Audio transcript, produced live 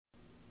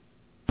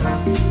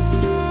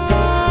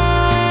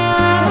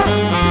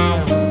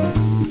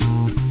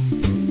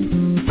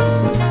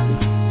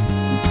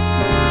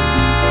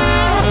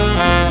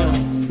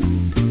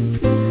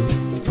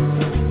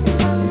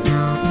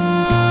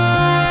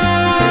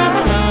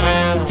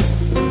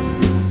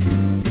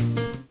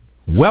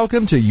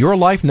Welcome to Your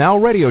Life Now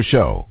radio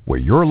show, where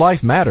your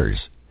life matters.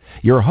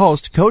 Your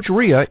host, Coach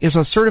Ria, is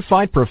a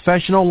certified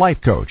professional life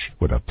coach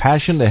with a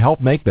passion to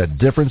help make the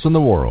difference in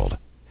the world.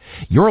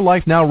 Your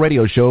Life Now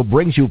radio show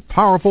brings you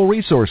powerful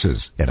resources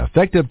and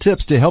effective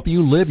tips to help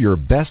you live your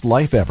best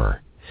life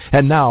ever.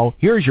 And now,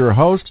 here's your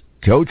host,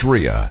 Coach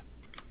Ria.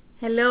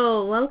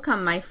 Hello,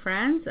 welcome my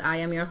friends. I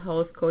am your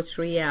host, Coach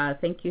Ria.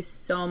 Thank you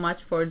so much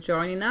for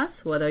joining us,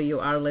 whether you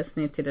are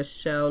listening to the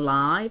show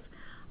live,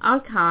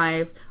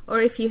 archived,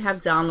 or if you have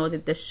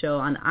downloaded the show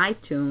on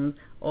iTunes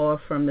or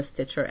from the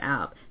Stitcher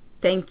app.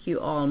 Thank you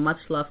all. Much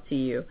love to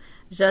you.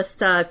 Just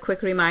a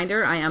quick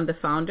reminder, I am the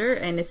founder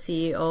and the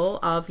CEO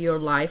of Your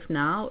Life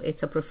Now.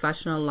 It's a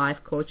professional life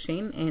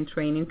coaching and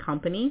training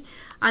company.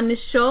 On this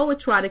show, we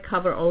try to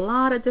cover a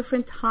lot of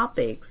different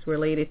topics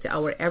related to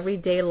our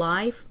everyday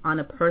life on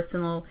a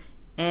personal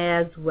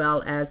as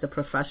well as a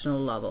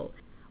professional level.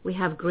 We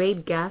have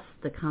great guests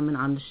that come in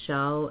on the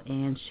show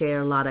and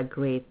share a lot of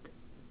great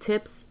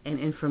tips and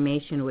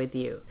information with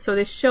you. So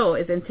this show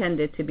is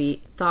intended to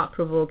be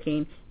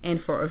thought-provoking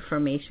and for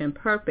information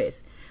purpose.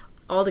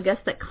 All the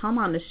guests that come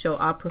on the show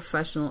are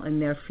professional in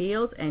their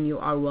field, and you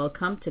are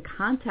welcome to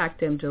contact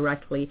them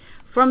directly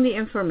from the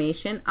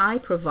information I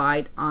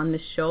provide on the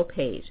show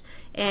page.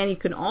 And you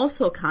can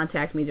also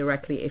contact me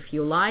directly if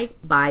you like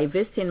by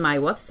visiting my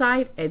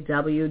website at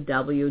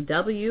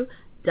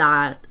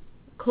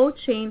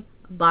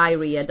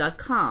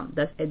www.coachingbyria.com.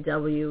 That's at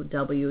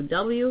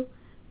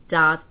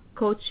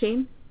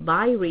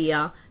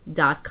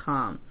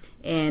www.coachingbyria.com,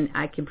 and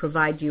I can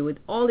provide you with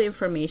all the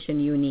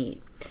information you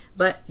need.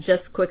 But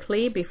just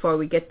quickly, before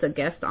we get the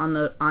guest on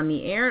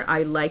the air,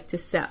 I'd like to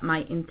set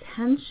my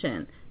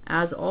intention.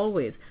 As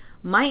always,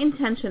 my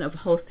intention of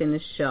hosting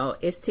this show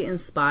is to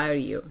inspire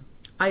you.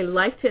 I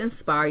like to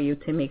inspire you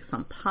to make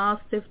some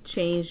positive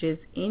changes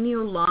in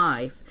your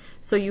life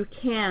so you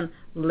can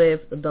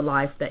live the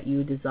life that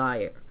you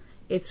desire.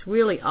 It's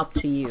really up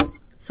to you.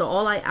 So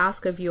all I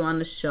ask of you on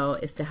the show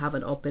is to have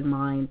an open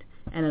mind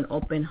and an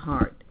open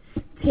heart.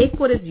 Take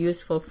what is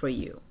useful for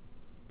you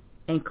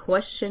and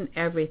question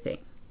everything.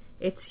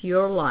 It's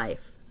your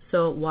life,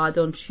 so why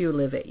don't you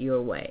live it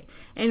your way?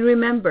 And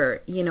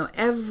remember,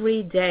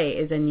 every day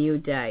is a new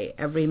day.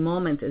 Every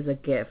moment is a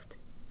gift.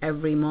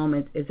 Every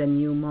moment is a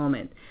new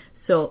moment.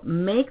 So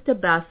make the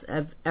best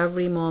of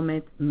every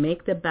moment.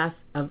 Make the best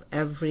of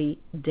every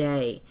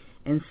day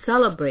and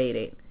celebrate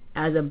it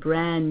as a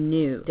brand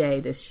new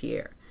day this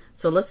year.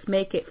 So let's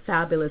make it a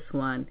fabulous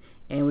one.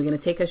 And we're going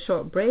to take a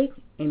short break,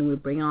 and we'll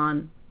bring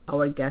on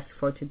our guest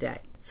for today.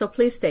 So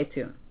please stay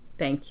tuned.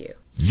 Thank you.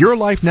 Your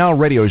Life Now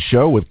radio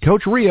show with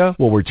Coach Ria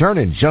will return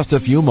in just a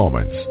few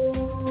moments.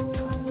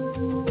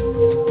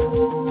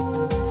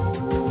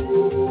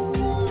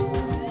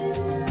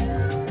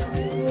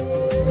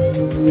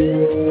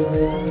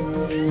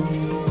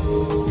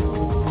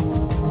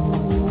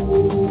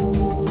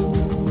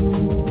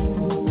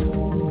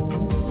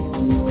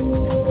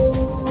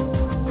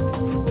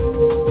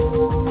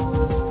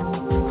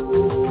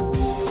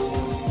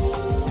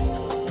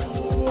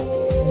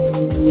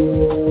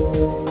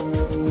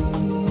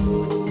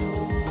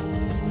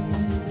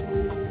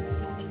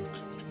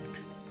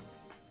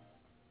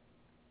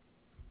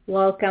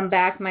 Welcome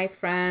back, my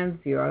friends.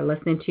 You are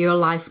listening to Your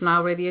Life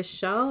Now radio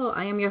show.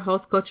 I am your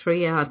host, Coach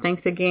Ria.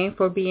 Thanks again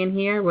for being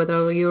here,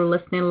 whether you're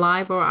listening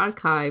live or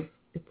archive.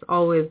 It's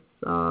always,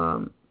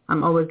 I'm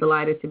always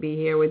delighted to be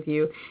here with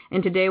you.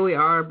 And today we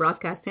are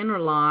broadcasting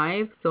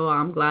live, so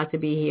I'm glad to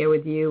be here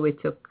with you. We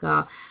took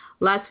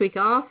last week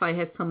off. I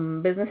had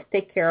some business to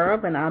take care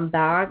of, and I'm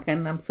back,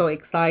 and I'm so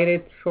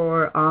excited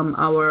for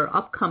our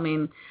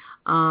upcoming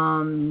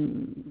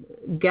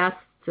guest.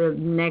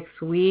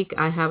 Next week,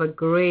 I have a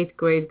great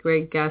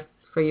guest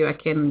for you. I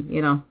can,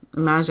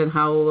 imagine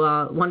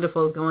how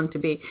wonderful it's going to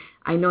be.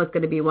 I know it's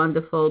going to be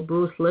wonderful.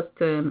 Bruce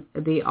Lipton,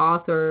 the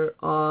author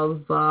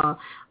of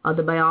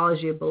The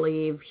Biology of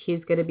Belief,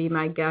 he's going to be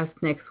my guest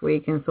next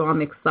week, and so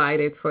I'm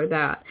excited for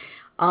that.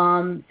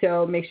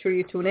 So make sure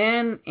you tune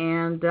in,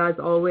 and as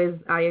always,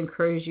 I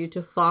encourage you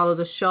to follow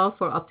the show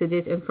for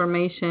up-to-date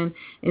information,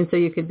 and so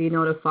you can be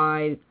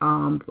notified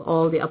of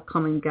all the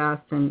upcoming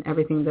guests and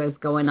everything that is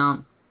going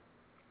on.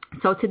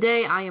 So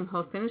today I am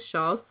hosting a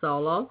show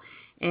solo,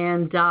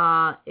 and,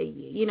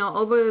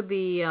 over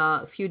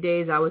the few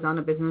days I was on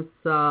a business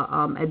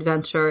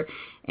adventure,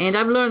 and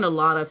I've learned a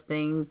lot of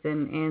things,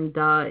 and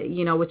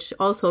which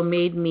also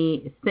made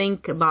me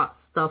think about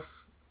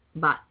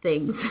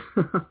things.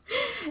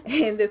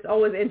 And it's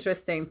always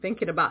interesting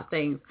thinking about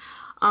things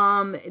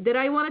that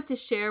I wanted to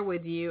share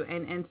with you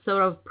and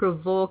sort of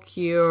provoke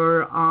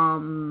your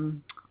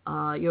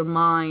your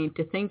mind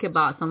to think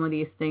about some of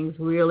these things,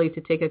 really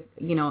to take a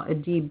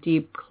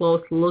deep,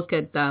 close look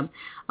at them.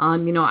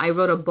 I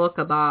wrote a book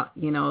about,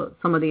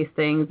 some of these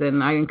things,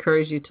 and I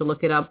encourage you to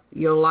look it up,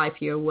 Your Life,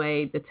 Your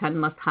Way, the 10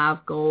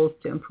 must-have goals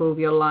to improve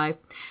your life.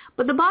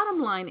 But the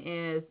bottom line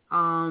is,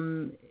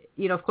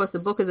 of course, the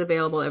book is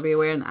available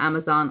everywhere on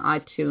Amazon,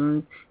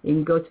 iTunes. You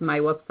can go to my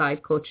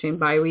website,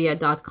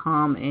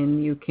 coachingbyria.com,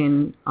 and you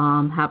can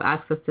have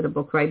access to the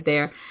book right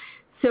there.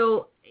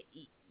 So,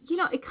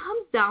 it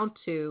comes down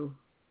to,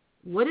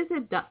 what is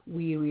it that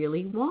we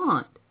really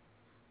want?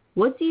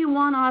 What do you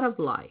want out of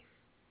life?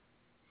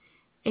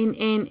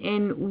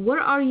 And what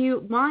are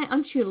you, why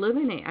aren't you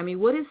living it? I mean,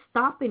 what is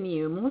stopping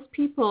you? Most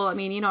people,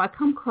 I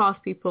come across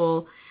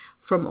people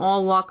from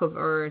all walk of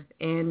earth,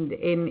 and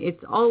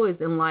it's always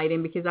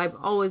enlightening because I've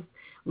always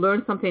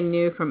learned something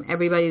new from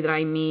everybody that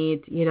I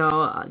meet.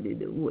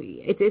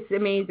 It's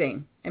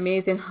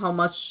amazing how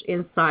much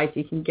insight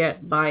you can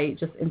get by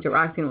just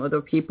interacting with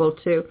other people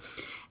too.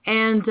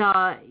 And,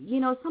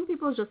 some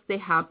people just stay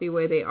happy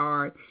where they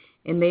are,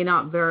 and they're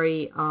not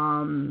very,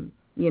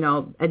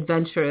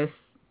 adventurous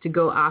to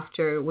go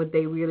after what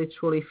they really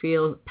truly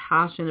feel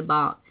passionate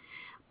about.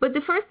 But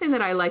the first thing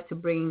that I like to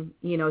bring,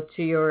 to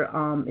your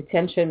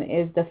attention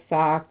is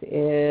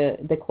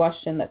the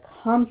question that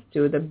comes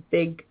to the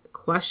big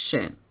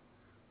question: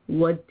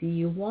 what do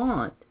you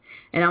want?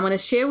 And I'm going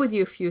to share with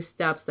you a few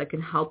steps that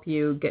can help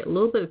you get a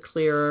little bit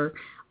clearer.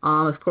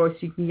 Of course,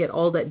 you can get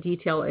all that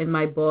detail in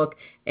my book.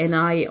 And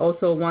I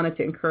also wanted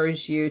to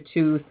encourage you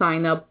to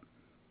sign up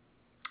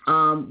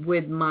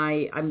with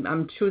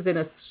I'm choosing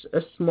a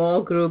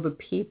small group of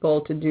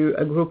people to do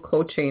a group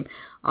coaching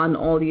on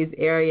all these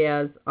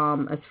areas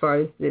as far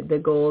as the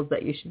goals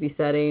that you should be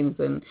setting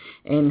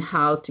and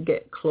how to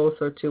get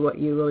closer to what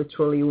you really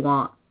truly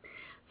want.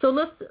 So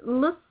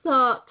let's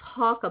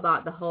talk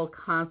about the whole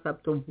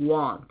concept of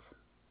want,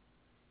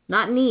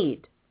 not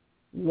need,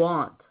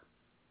 want.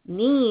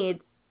 Need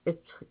is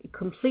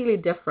completely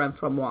different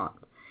from want.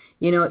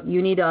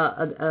 You need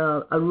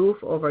a roof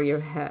over your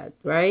head,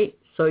 right?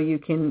 So you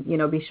can,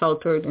 be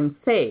sheltered and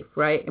safe,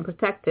 right, and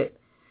protected.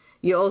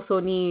 You also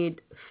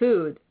need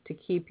food to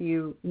keep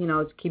you,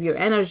 to keep your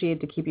energy,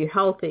 to keep you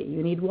healthy.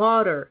 You need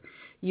water.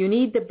 You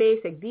need the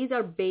basic. These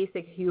are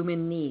basic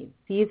human needs.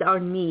 These are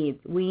needs.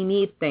 We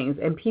need things.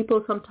 And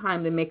people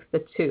sometimes they mix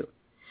the two.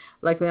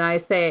 Like when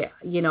I say,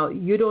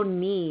 you don't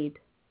need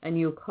a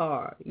new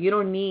car. You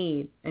don't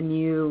need a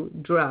new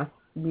dress,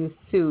 new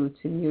suits,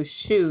 new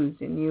shoes,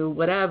 and new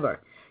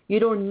whatever. You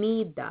don't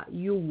need that.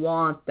 You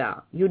want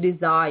that. You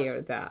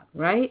desire that,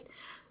 right?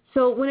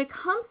 So when it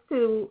comes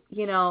to,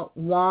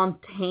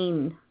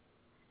 wanting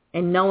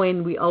and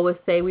knowing, we always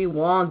say we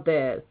want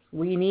this,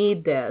 we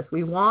need this,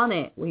 we want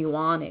it, we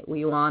want it,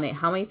 we want it.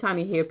 How many times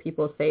you hear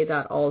people say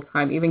that all the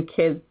time? Even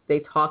kids,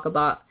 they talk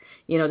about,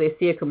 they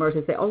see a commercial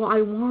and say, oh,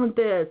 I want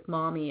this,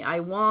 mommy, I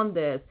want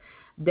this,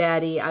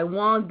 daddy, I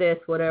want this,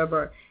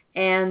 whatever.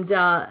 And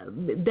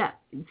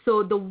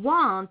so the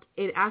want,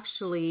 it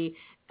actually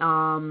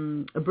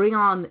bring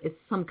on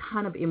some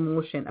kind of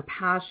emotion, a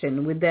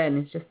passion within.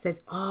 It just says,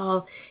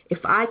 oh, if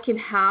I can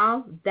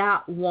have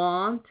that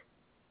want,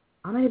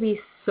 I'm going to be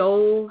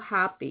so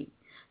happy.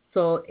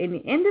 So in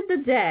the end of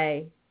the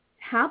day,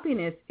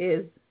 happiness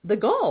is the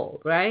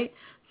goal, right?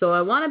 So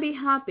I want to be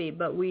happy,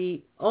 but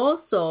we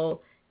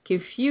also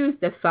confuse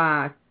the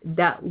fact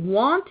that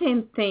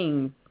wanting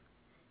things,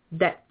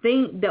 that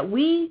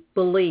we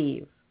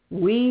believe,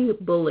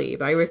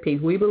 I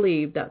repeat, we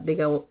believe that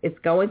it's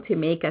going to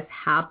make us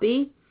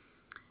happy.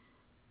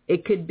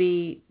 It could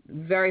be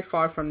very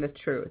far from the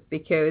truth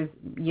because,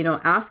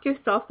 ask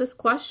yourself this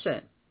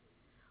question.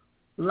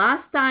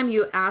 Last time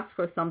you asked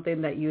for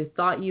something that you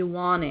thought you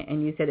wanted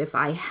and you said, if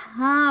I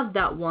have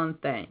that one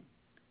thing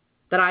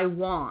that I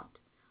want,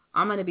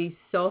 I'm going to be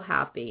so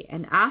happy.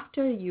 And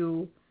after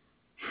you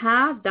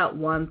have that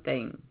one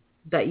thing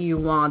that you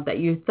want, that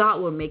you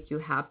thought would make you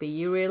happy,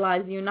 you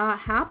realize you're not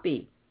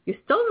happy. You're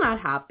still not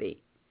happy.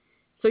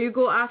 So you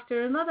go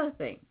after another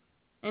thing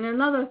and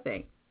another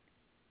thing.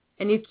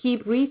 And you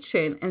keep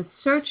reaching and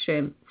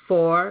searching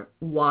for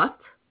what?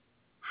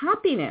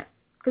 Happiness.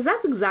 Because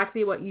that's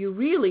exactly what you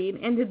really, at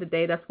the end of the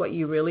day, that's what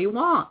you really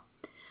want.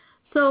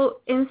 So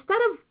instead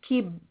of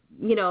keep,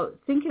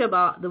 thinking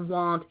about the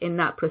want in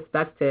that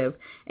perspective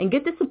and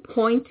get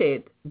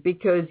disappointed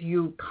because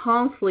you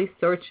constantly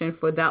searching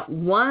for that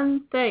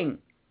one thing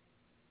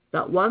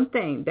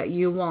that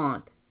you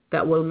want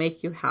that will make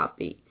you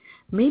happy.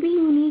 Maybe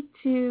you need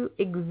to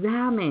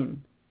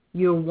examine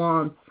your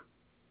wants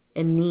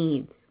and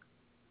needs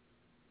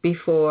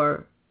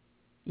before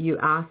you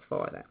ask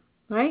for them,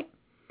 right?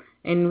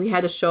 And we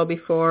had a show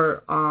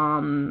before,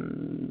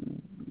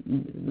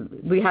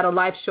 we had a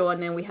live show,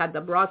 and then we had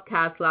the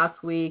broadcast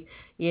last week,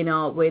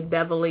 with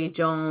Beverly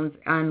Jones,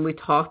 and we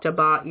talked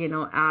about,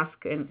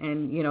 ask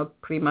and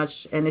pretty much,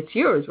 and it's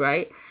yours,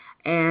 right?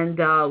 And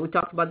we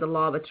talked about the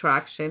law of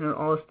attraction and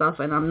all this stuff.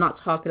 And I'm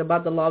not talking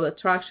about the law of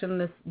attraction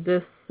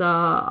this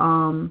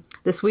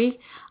week.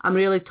 I'm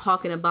really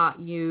talking about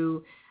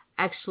you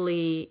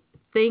actually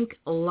think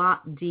a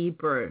lot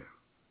deeper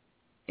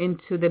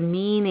into the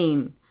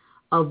meaning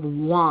of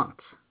want.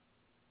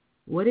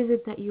 What is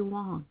it that you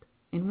want?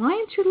 And why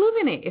aren't you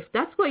living it? If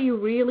that's what you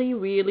really,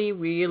 really,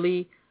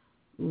 really,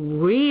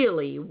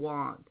 really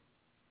want,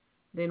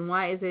 then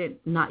why is it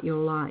not your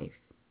life?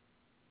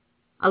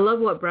 I love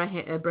what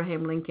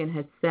Abraham Lincoln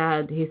had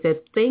said. He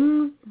said,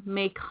 things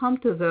may come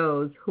to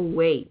those who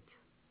wait,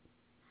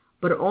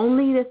 but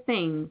only the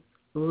things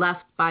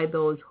left by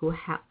those who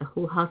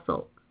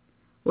hustle.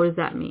 What does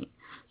that mean?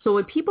 So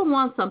when people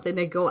want something,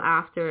 they go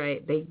after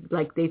it. They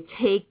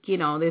take,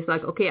 there's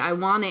like, okay, I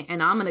want it,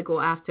 and I'm going to go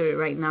after it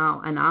right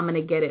now, and I'm going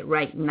to get it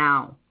right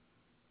now.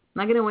 I'm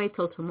not going to wait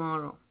till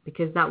tomorrow,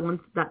 because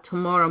that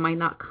tomorrow might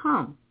not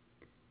come.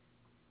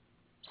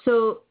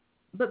 So,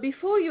 but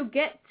before you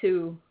get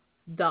to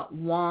that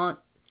want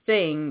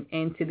thing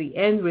and to the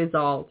end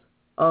result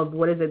of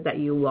what is it that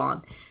you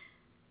want,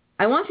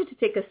 I want you to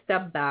take a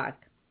step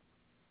back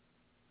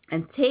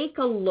and take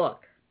a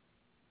look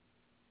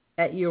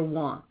at your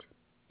want.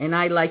 And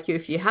I'd like you,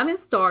 if you haven't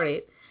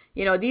started,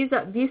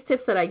 these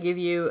tips that I give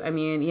you, I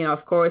mean,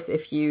 of course,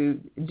 if you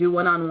do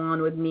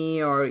one-on-one with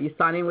me or you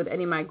sign in with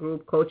any of my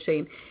group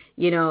coaching,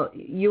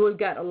 you will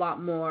get a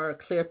lot more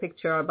clear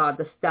picture about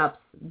the steps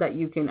that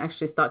you can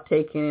actually start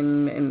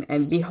taking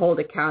and be held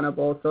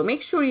accountable. So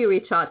make sure you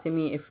reach out to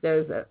me if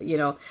there's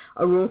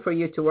a room for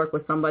you to work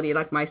with somebody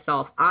like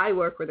myself. I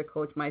work with a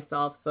coach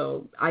myself,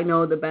 so I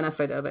know the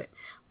benefit of it.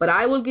 But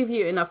I will give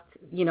you enough,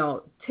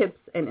 tips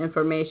and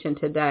information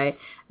today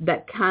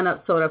that kind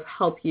of sort of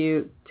help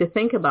you to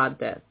think about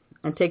this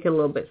and take it a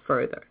little bit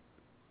further.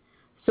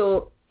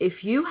 So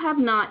if you have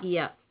not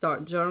yet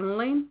started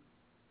journaling,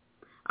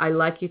 I'd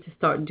like you to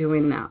start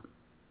doing that.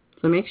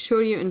 So make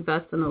sure you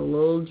invest in a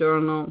little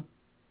journal,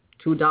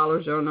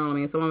 $2 journal. I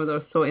mean, some of them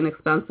are so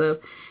inexpensive,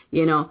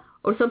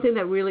 or something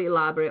that really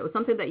elaborate, or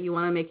something that you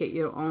want to make it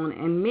your own.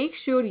 And make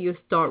sure you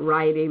start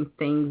writing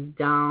things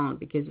down,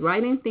 because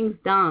writing things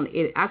down,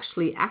 it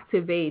actually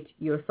activates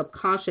your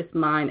subconscious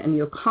mind and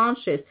your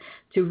conscious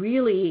to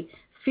really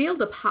feel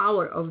the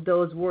power of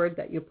those words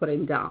that you're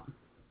putting down.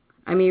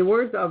 I mean,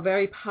 words are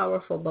very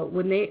powerful, but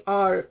when they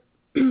are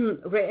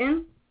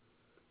written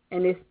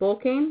and they're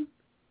spoken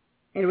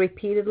and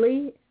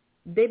repeatedly,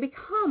 they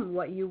become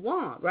what you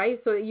want,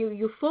 right? So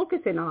you're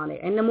focusing on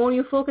it. And the more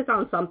you focus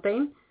on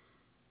something,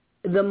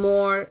 the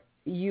more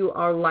you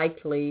are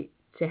likely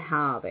to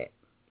have it,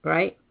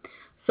 right?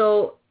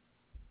 So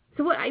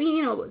what I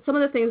mean, some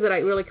of the things that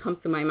really comes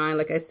to my mind,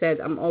 like I said,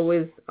 I'm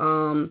always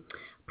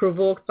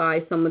provoked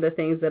by some of the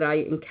things that I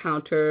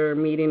encounter,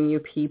 meeting new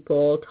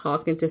people,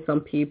 talking to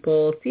some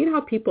people, seeing how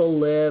people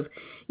live.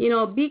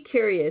 Be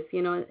curious,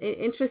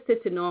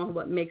 interested to know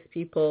what makes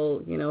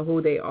people,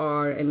 who they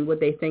are and what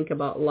they think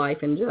about life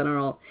in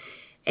general.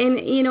 And,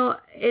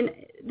 and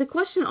the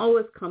question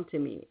always comes to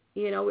me,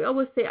 we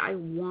always say, I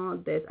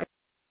want this.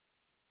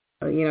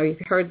 You've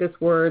heard this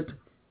word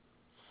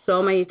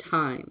so many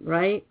times,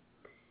 right?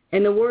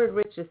 And the word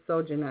rich is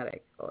so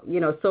genetic,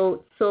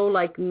 so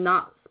like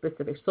not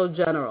specific, so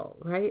general,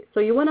 right? So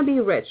you want to be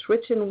rich.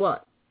 Rich in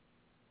what?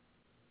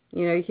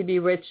 You could be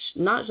rich,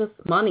 not just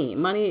money.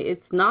 Money,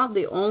 it's not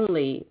the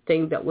only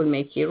thing that would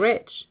make you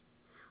rich.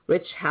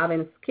 Rich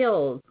having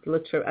skills,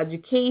 literary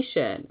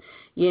education,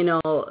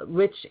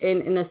 rich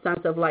in a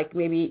sense of like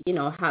maybe,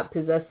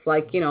 possess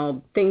like,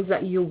 things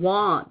that you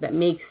want that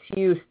makes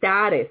you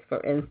status,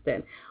 for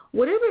instance.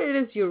 Whatever it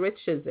is your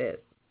riches is,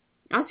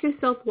 ask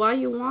yourself why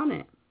you want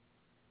it.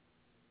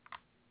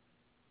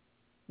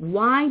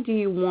 Why do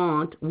you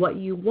want what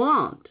you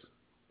want,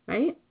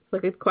 right? It's a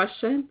good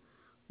question.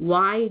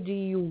 Why do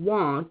you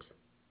want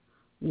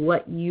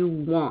what you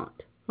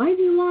want? Why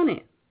do you want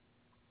it?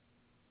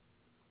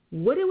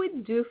 What do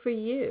it do for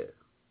you?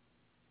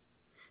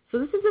 So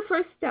this is the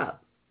first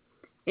step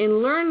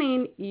in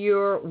learning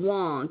your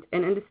want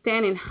and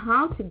understanding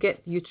how to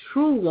get your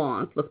true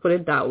want. Let's put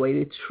it that way,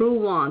 the true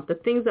want, the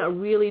things that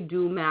really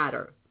do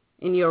matter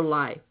in your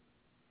life.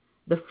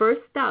 The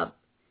first step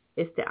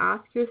is to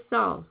ask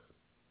yourself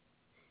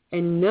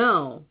and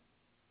know,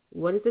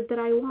 what is it that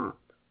I want?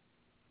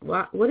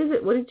 What is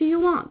it? What do you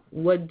want?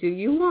 What do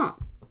you want?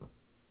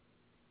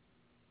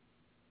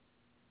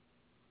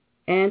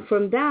 And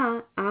from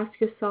that, ask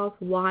yourself,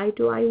 why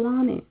do I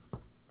want it?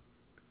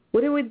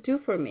 What do it do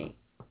for me?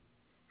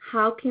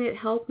 How can it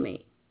help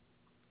me?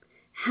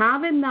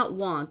 Having that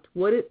want,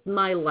 what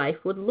my life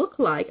would look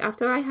like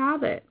after I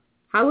have it.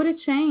 How would it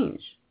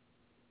change?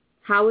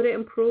 How would it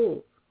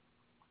improve?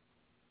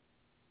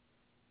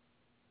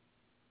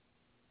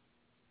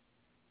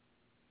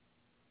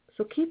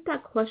 So keep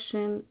that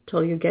question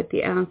till you get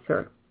the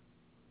answer.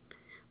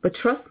 But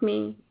trust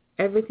me,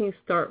 everything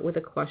starts with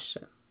a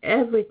question.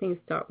 Everything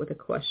starts with a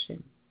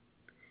question.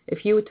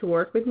 If you were to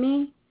work with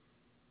me,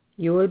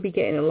 you would be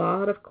getting a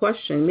lot of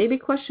questions. Maybe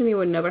questions you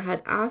would never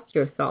had asked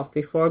yourself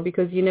before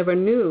because you never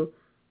knew,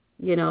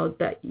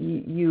 that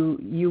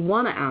you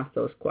want to ask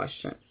those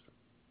questions.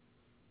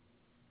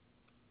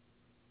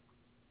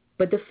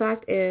 But the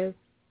fact is,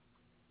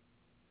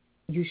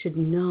 you should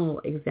know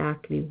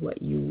exactly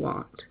what you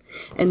want.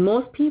 And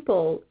most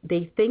people,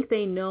 they think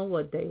they know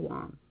what they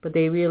want, but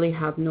they really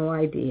have no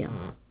idea.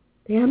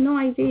 They have no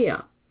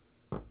idea.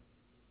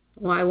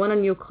 Well, I want a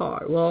new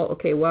car. Well,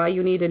 okay, why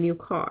you need a new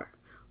car?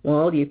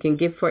 Well, you can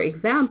give, for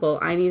example,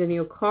 I need a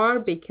new car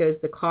because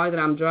the car that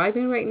I'm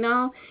driving right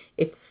now,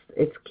 it's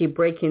keep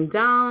breaking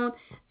down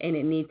and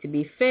it needs to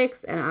be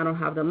fixed and I don't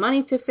have the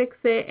money to fix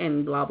it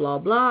and blah, blah,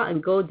 blah,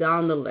 and go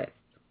down the list.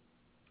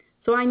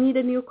 So I need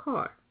a new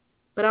car.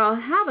 But I'll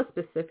have a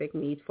specific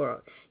need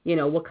for,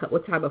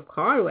 what type of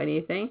car or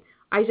anything.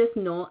 I just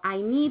know I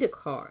need a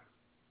car.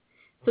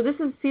 So this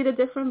is, see the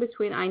difference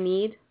between I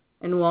need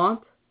and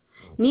want?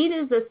 Need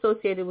is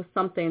associated with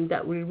something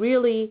that we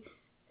really,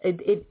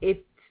 it's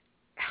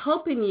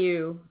helping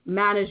you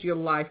manage your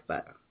life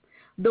better.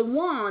 The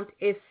want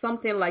is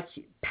something like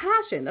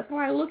passion. That's how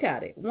I look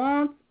at it.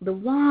 The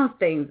want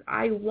things.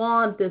 I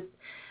want this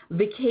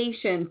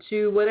vacation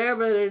to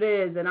whatever it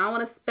is, and I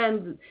want to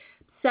spend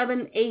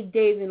 7-8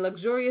 days in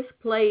luxurious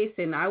place,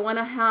 and I want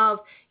to have,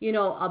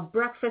 a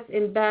breakfast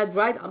in bed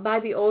right by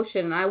the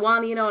ocean, and I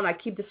want, and I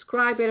keep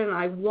describing it, and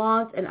I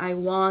want, and I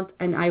want,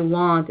 and I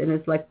want, and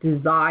it's like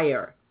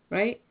desire,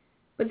 right?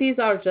 But these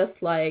are just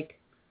like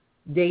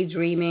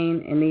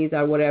daydreaming, and these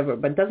are whatever,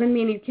 but doesn't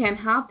mean you can't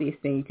have these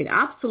things. You can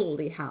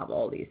absolutely have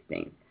all these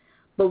things.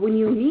 But when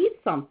you need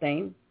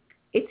something,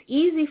 it's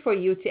easy for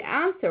you to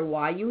answer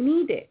why you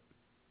need it.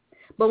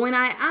 But when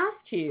I ask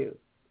you,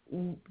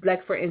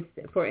 like for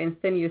instance,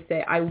 you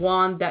say, I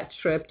want that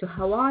trip to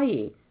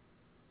Hawaii.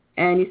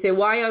 And you say,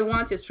 why I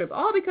want this trip?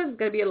 Oh, because it's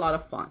going to be a lot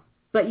of fun.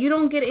 But you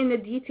don't get into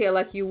detail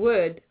like you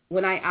would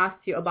when I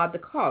asked you about the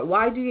car.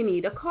 Why do you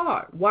need a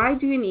car? Why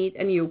do you need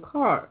a new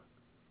car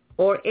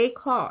or a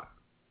car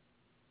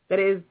that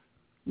is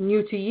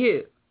new to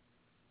you?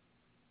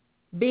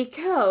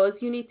 Because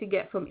you need to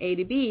get from A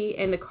to B,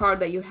 and the car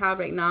that you have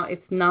right now,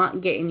 it's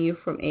not getting you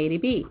from A to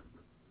B.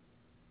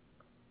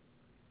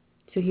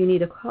 So you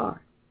need a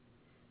car.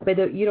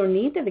 But you don't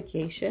need the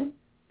vacation.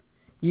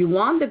 You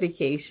want the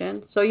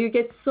vacation. So you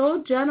get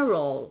so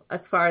general as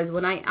far as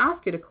when I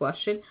ask you the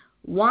question,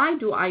 why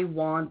do I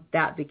want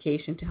that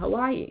vacation to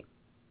Hawaii?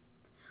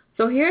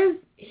 So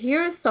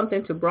here's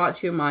something to bring to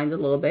your mind a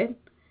little bit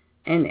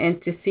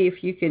and to see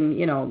if you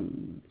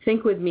can,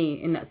 think with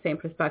me in that same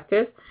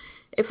perspective.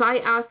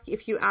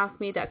 If you ask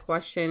me that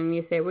question and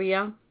you say,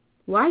 Ria,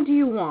 why do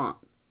you want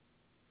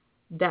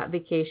that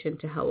vacation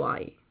to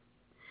Hawaii?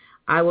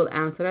 I will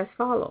answer as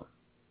follows.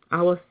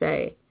 I will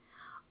say,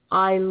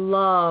 I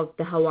love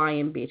the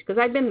Hawaiian beach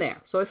because I've been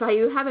there. So if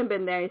you haven't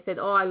been there, you said,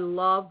 oh, I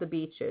love the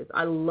beaches.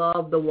 I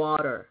love the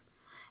water.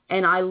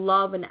 And I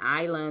love an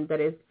island that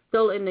is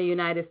still in the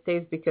United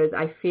States because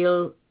I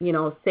feel,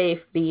 safe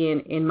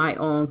being in my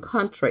own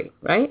country,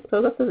 right?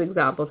 So that's an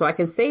example. So I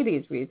can say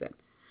these reasons.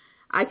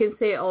 I can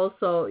say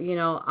also,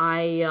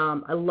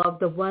 I love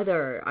the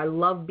weather. I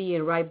love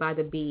being right by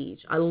the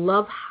beach. I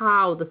love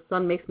how the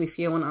sun makes me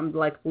feel when I'm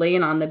like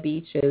laying on the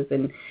beaches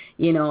and,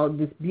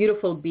 this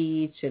beautiful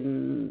beach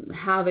and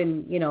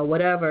having,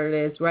 whatever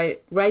it is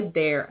right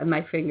there at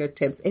my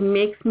fingertips. It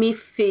makes me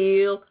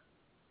feel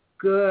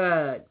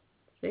good.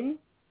 See?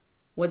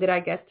 What did I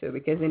get to?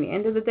 Because in the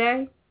end of the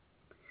day,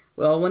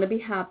 we all want to be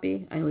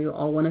happy and we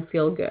all want to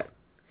feel good.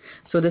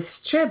 So this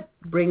trip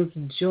brings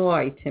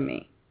joy to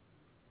me.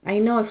 I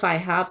know if I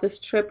have this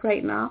trip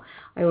right now,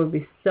 I will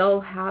be so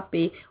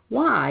happy.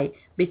 Why?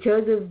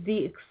 Because of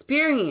the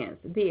experience,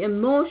 the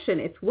emotion.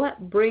 It's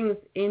what brings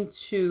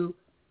into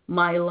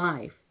my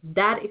life.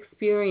 That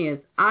experience.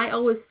 I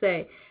always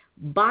say,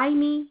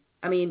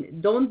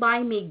 don't buy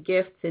me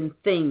gifts and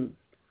things.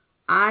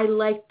 I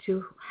like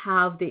to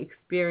have the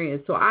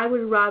experience. So I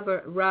would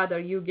rather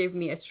you give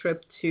me a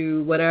trip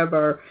to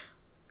whatever,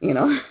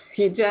 if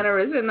you're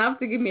generous enough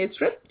to give me a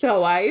trip to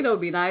Hawaii, it'll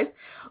be nice.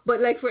 But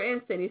like, for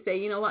instance, you say,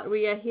 you know what,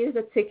 Ria, here's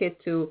a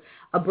ticket to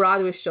a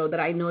Broadway show that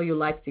I know you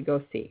like to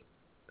go see,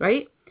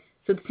 right?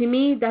 So to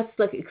me, that's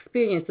like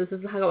experience. This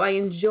is how I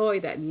enjoy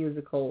that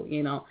musical,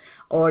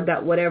 or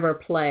that whatever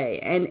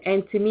play.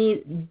 And to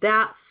me,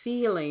 that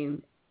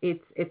feeling,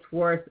 it's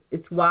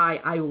why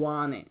I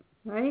want it,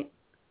 right?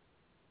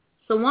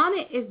 So want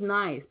it is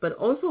nice, but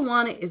also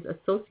want it is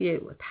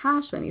associated with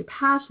passion. You're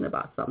passionate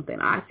about something.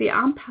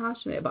 I'm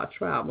passionate about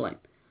traveling.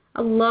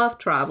 I love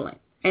traveling.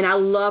 And I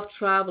love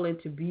traveling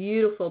to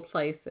beautiful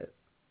places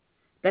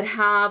that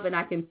have, and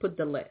I can put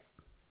the list,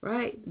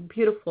 right?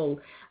 Beautiful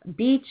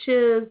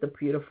beaches, the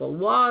beautiful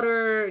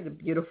water, the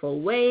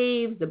beautiful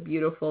waves, the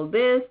beautiful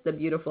this, the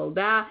beautiful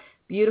that.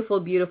 Beautiful,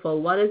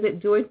 beautiful. What is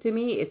it doing to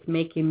me? It's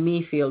making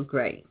me feel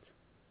great.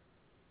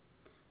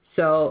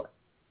 So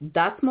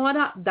that's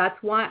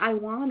why I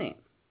want it,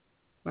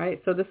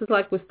 right? So this is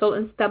like we're still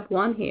in step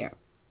one here.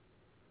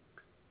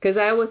 Because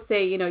I always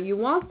say, you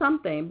want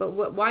something, but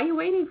why are you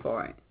waiting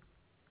for it?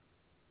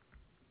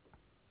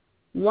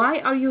 Why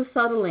are you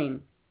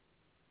settling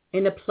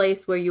in a place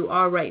where you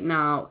are right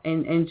now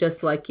and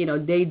just like,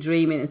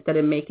 daydreaming instead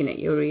of making it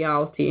your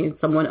reality and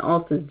someone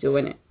else is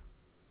doing it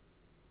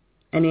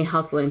and they're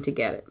hustling to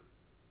get it?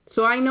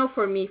 So I know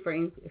for me, for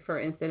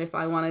instance, if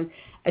I wanted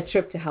a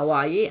trip to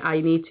Hawaii, I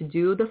need to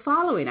do the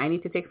following. I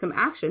need to take some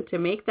action to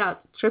make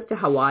that trip to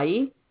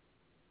Hawaii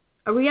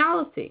a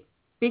reality,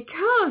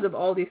 because of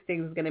all these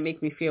things it's going to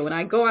make me feel when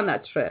I go on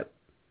that trip,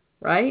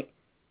 right?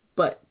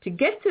 But to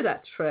get to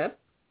that trip,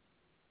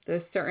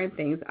 there's certain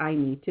things I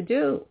need to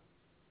do.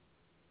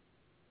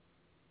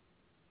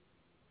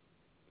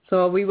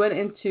 So we went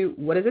into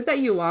what is it that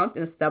you want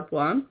in step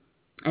 1,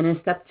 and in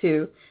step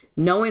 2,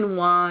 knowing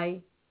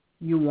why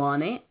you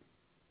want it.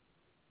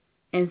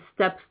 And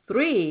step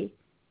 3,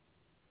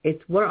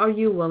 it's what are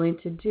you willing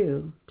to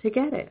do to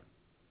get it.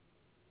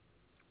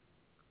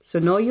 So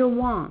know your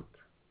want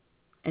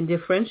and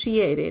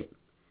differentiate it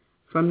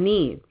from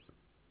needs.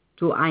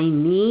 Do I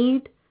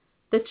need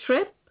the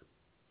trip?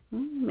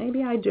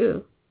 Maybe I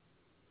do.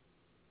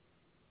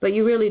 But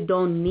you really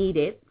don't need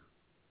it.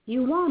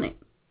 You want it.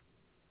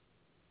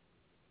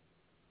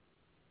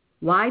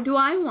 Why do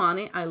I want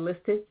it? I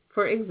listed,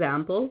 for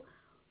example,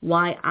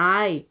 why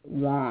I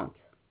want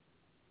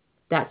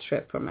that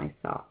trip for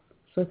myself.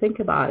 So think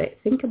about it.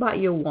 Think about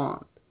your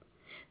want.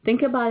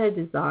 Think about a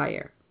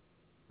desire.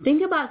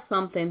 Think about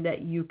something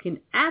that you can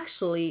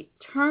actually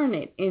turn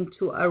it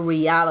into a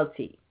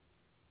reality.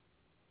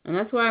 And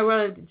that's what I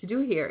wanted to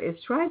do here, is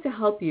try to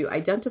help you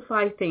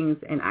identify things,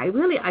 and I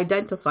really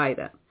identify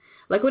them.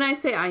 Like when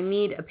I say I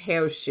need a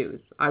pair of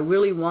shoes, I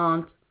really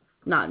want,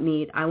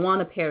 I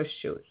want a pair of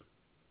shoes.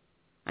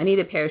 I need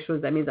a pair of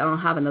shoes. That means I don't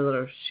have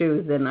another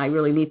shoes, and I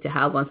really need to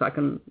have one so I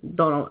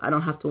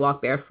don't have to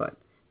walk barefoot.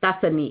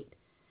 That's a need.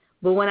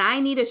 But when I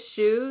need a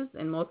shoes,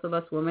 and most of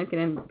us women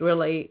can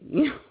relate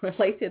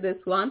to this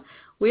one,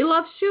 we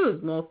love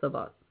shoes, most of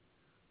us.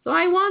 So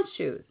I want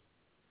shoes.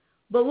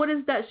 But what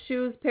is that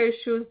pair of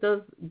shoes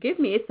does give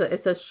me?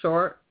 It's a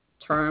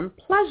short-term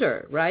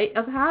pleasure, right,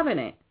 of having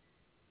it.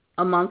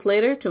 A month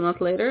later, 2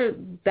 months later,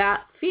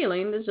 that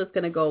feeling is just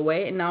going to go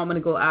away, and now I'm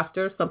going to go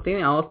after something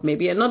else,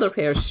 maybe another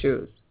pair of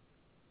shoes.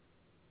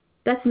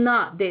 That's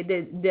not,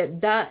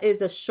 that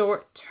is a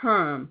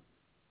short-term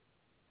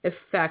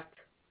effect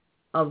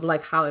of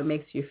like how it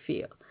makes you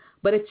feel.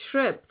 But a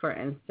trip, for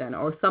instance,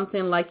 or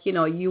something like,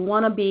 you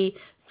want to be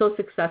so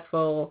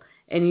successful,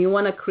 and you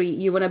want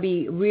to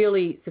be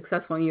really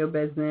successful in your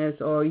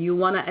business, or you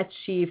want to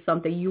achieve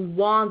something, you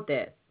want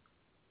this.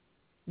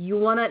 You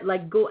want to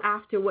like go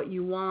after what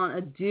you want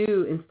to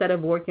do instead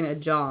of working a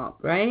job,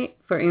 right?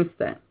 For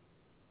instance,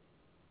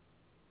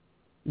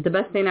 the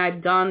best thing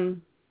I've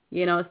done,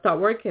 is start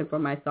working for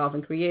myself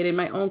and creating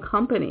my own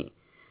company.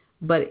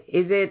 But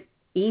is it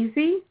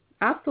easy?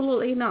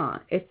 Absolutely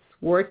not. It's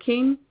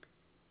working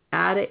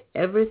at it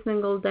every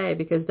single day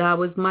because that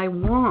was my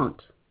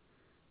want.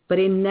 But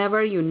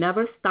you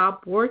never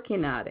stop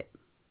working at it.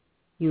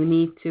 You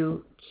need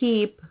to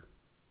keep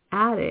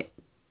at it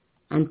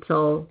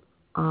until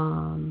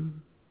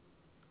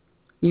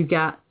you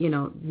got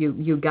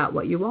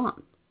what you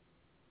want.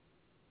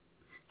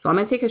 So I'm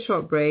going to take a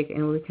short break, and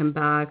when we come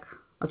back,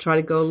 I'll try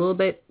to go a little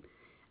bit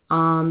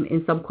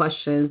in some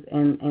questions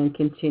and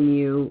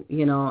continue,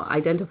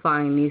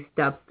 identifying these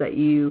steps that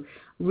you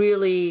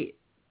really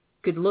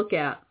could look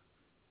at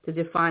to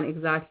define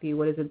exactly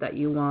what is it that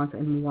you want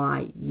and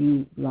why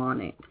you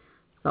want it.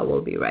 So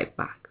we'll be right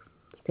back.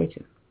 Stay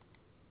tuned.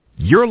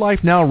 Your Life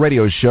Now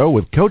radio show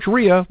with Coach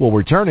Ria will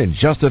return in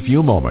just a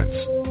few moments.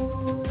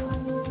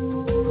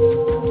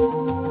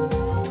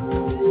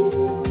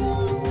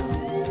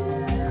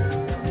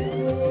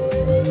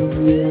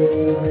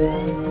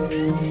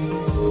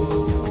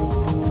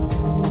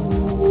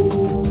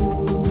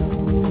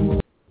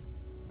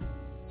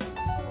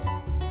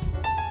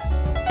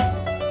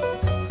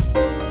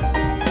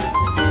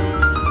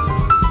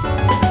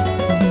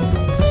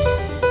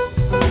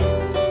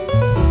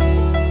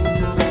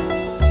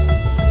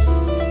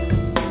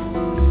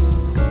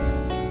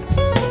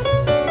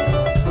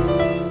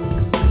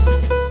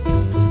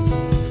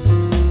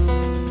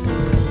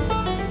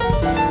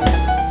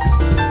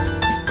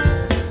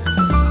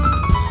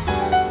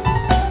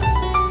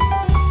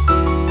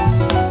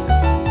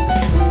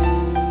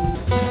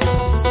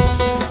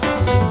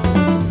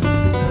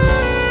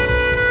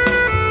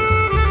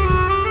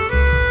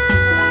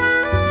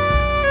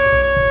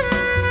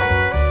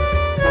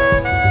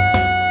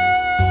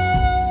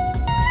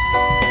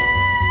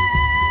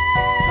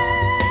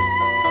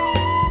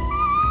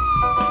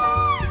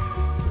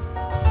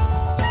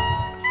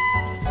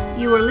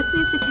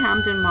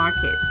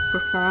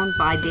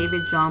 By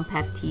David John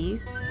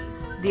Baptiste,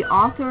 the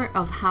author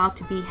of How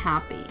to Be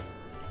Happy.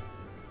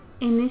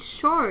 In this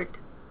short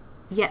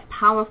yet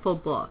powerful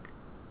book,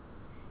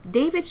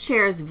 David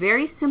shares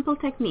very simple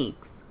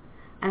techniques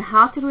on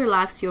how to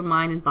relax your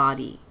mind and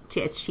body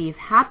to achieve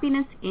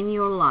happiness in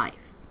your life.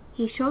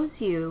 He shows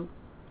you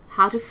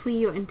how to free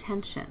your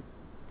intention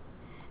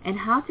and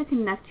how to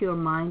connect your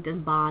mind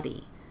and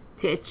body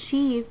to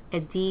achieve a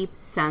deep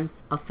sense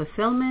of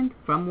fulfillment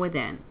from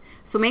within.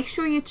 So make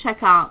sure you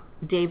check out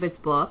David's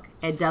book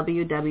at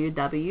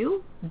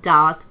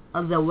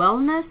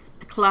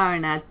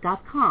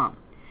www.thewellnessclarinet.com.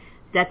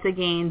 That's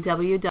again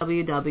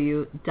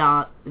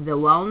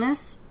www.thewellnessclarinet.com.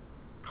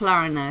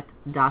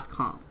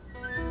 clarinet.com.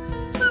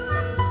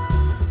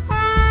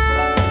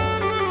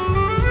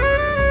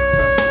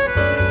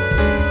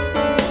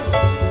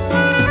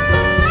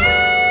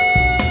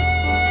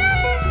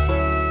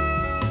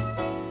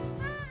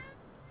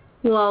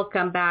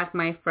 Welcome back,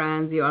 my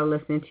friends. You are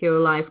listening to Your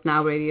Life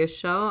Now radio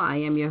show. I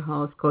am your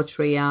host, Coach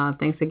Ria.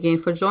 Thanks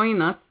again for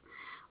joining us.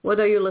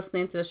 Whether you're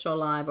listening to the show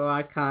live or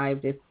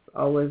archived, it's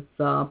always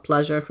a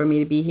pleasure for me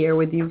to be here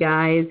with you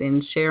guys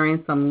and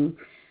sharing some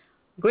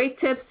great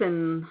tips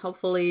and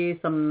hopefully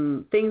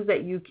some things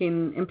that you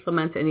can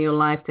implement in your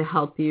life to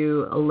help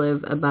you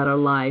live a better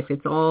life.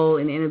 It's all,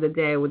 in the end of the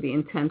day, with the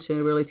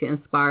intention really to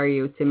inspire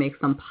you to make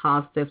some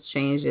positive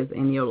changes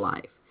in your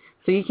life,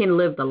 so you can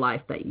live the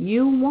life that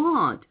you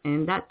want.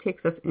 And that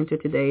takes us into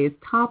today's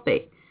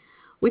topic.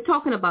 We're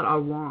talking about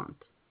our want.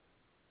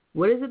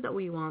 What is it that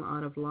we want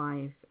out of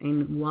life,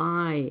 and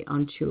why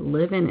aren't you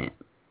living it?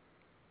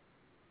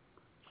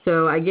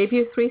 So I gave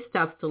you 3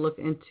 steps to look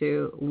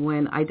into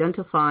when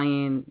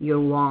identifying your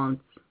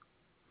wants.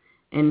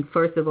 And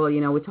first of all,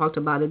 we talked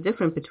about the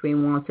difference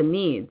between wants and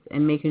needs,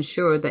 and making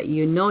sure that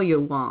you know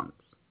your wants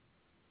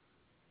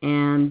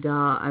and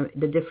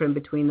the difference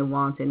between the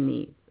wants and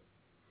needs.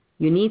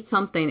 You need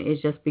something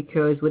is just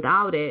because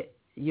without it,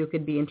 you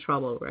could be in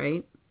trouble,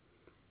 right?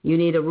 You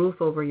need a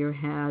roof over your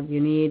head. You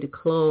need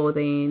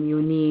clothing.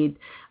 You need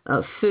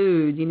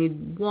food. You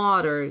need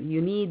water.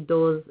 You need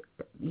those,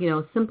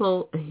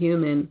 simple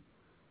human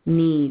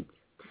needs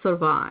to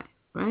survive,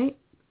 right?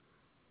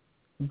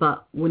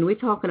 But when we're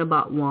talking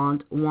about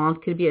want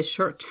could be a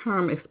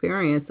short-term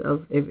experience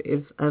of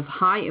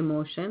high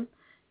emotion,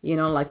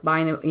 like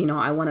buying,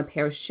 I want a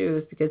pair of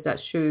shoes because that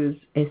shoes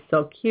is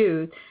so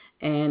cute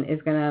and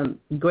it's going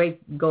to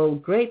go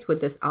great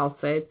with this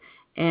outfit.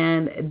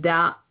 And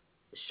that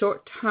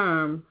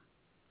short-term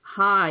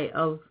high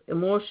of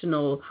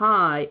emotional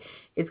high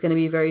is going to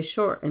be very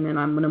short. And then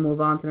I'm going to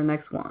move on to the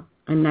next one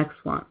and next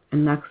one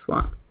and next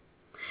one.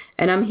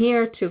 And I'm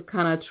here to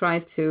kind of try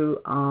to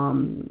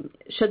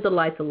shed the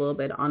light a little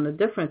bit on the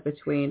difference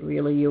between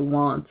really your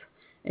want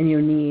and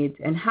your needs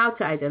and how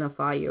to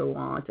identify your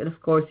want. And, of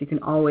course, you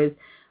can always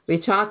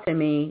reach out to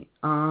me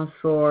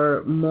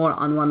for more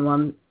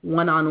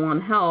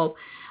one-on-one help.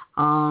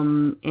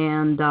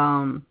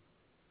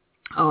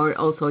 Or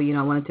also,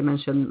 I wanted to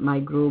mention my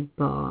group.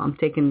 I'm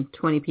taking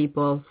 20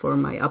 people for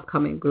my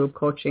upcoming group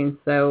coaching.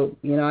 So,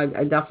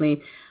 I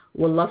definitely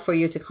would love for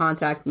you to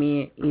contact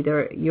me,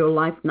 either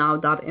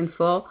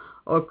yourlifenow.info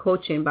or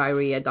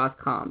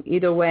coachingbyria.com.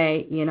 Either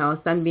way,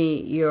 send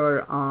me your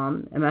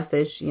a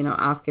message,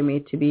 asking me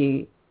to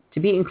be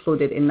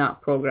included in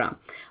that program.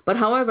 But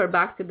however,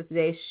 back to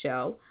today's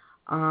show.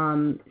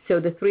 So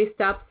the 3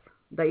 steps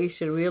that you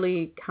should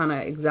really kind of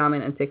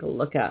examine and take a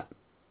look at.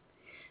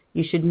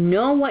 You should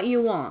know what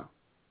you want.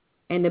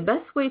 And the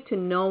best way to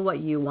know what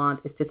you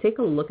want is to take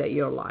a look at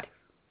your life.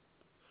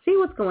 See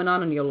what's going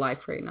on in your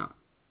life right now.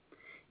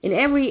 In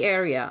every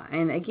area.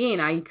 And again,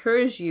 I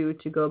encourage you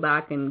to go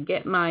back and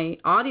get my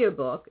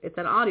audiobook. It's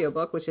an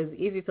audiobook, which is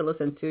easy to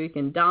listen to. You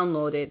can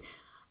download it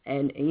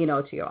and,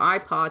 to your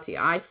iPod, to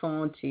your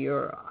iPhone, to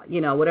your,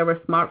 whatever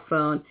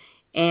smartphone,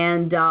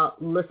 and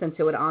listen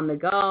to it on the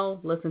go,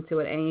 listen to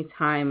it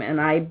anytime. And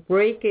I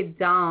break it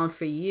down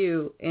for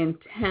you in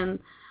 10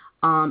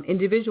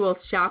 individual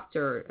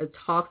chapter. It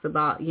talks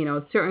about,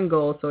 certain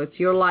goals. So it's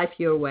your life,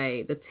 your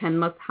way, the 10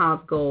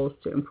 must-have goals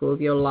to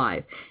improve your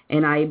life.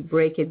 And I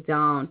break it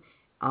down,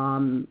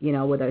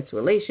 whether it's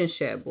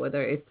relationship,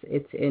 whether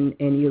it's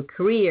in your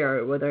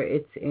career, whether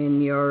it's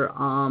in your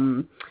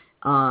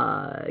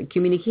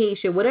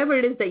communication, whatever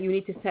it is that you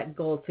need to set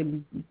goals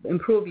to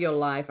improve your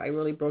life. I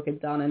really broke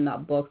it down in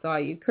that book. So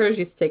I encourage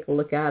you to take a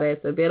look at it.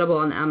 It's available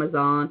on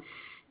Amazon,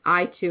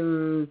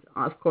 iTunes.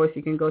 Of course,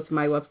 you can go to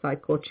my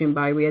website,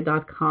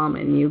 coachingbyria.com,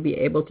 and you'll be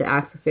able to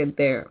access it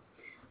there.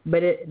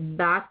 But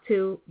back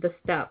to the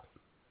steps.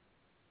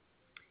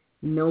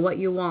 Know what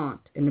you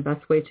want. And the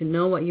best way to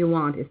know what you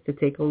want is to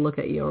take a look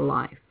at your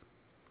life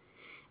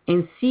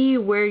and see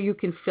where you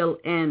can fill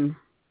in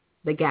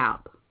the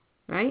gap,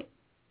 right?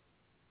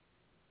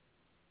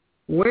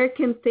 What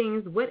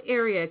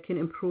area can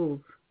improve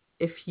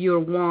if your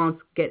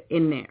wants get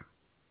in there?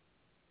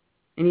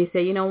 And you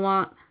say, you know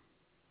what?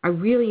 I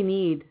really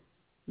need,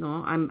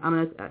 I'm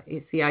going to,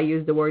 see, I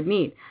use the word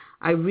need.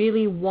 I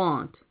really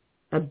want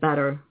a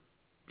better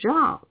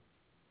job.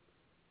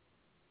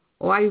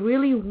 Or I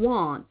really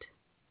want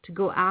to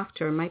go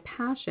after my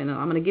passion. And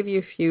I'm going to give you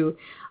a few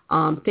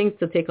things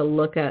to take a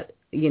look at,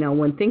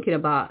 when thinking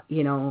about,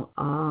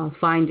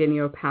 finding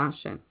your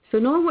passion. So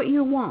know what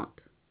you want.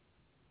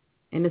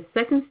 And the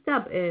second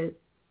step is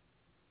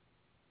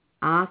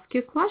ask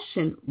your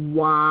question,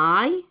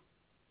 why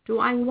do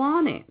I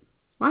want it?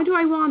 Why do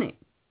I want it?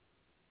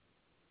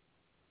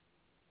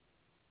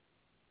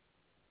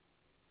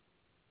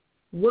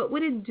 What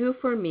would it do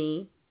for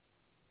me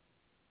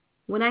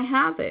when I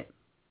have it?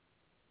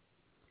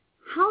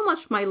 How much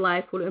my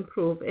life will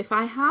improve if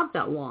I have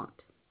that want?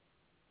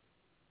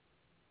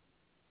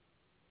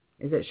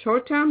 Is it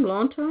short-term,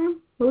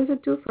 long-term? What does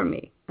it do for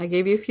me? I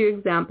gave you a few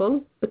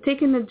examples, but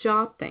taking the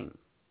job thing.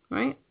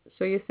 right?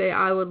 So you say,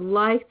 I want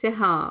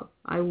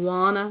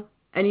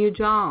a new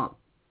job.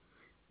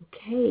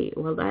 Okay,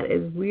 well, that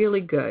is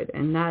really good,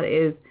 and that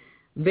is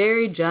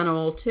very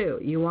general, too.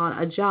 You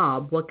want a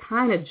job. What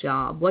kind of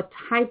job? What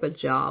type of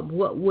job?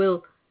 What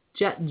will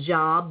that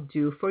job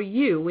do for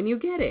you when you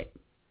get it?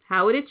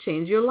 How would it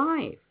change your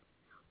life?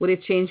 Would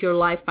it change your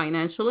life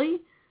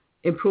financially?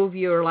 Improve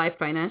your life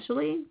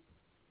financially?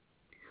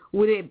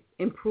 Would it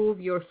improve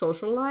your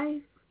social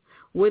life?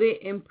 Would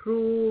it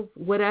improve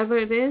whatever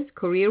it is,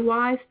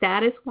 career-wise,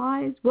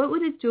 status-wise? What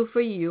would it do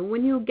for you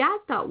when you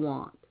got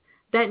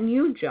that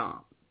new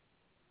job?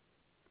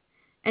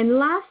 And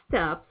last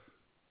steps,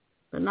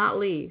 but not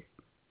least,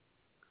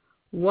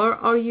 what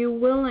are you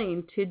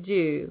willing to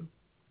do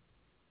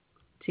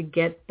to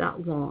get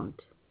that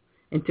want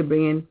and to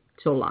bring it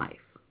to life?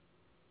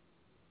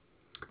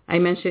 I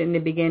mentioned in the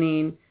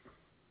beginning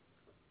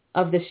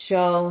of the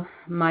show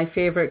my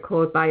favorite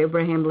quote by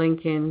Abraham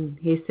Lincoln.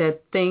 He said,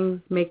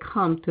 things may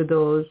come to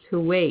those who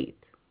wait,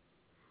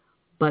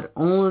 but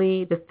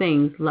only the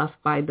things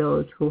left by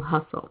those who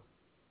hustle.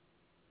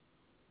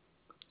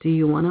 Do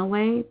you want to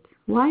wait?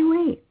 Why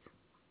wait?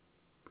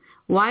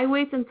 Why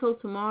wait until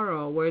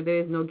tomorrow where there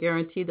is no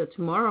guarantee that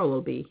tomorrow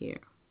will be here?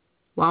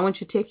 Why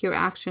won't you take your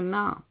action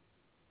now?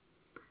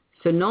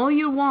 So know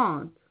your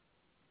want.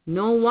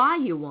 Know why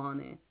you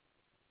want it.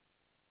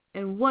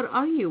 And what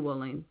are you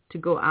willing to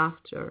go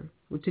after,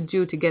 to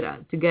do to get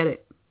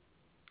it,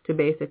 to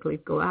basically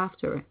go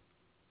after it?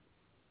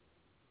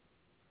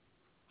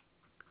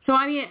 So,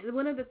 I mean,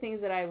 one of the things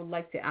that I would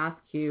like to ask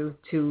you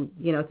to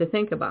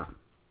think about.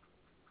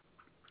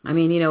 I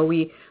mean,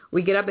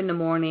 we get up in the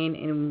morning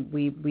and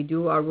we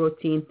do our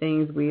routine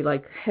things. We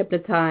like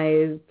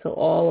hypnotize till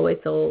all the way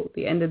till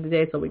the end of the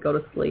day till we go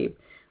to sleep.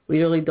 We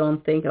really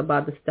don't think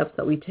about the steps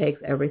that we take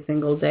every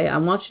single day. I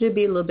want you to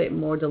be a little bit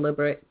more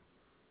deliberate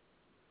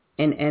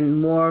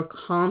and more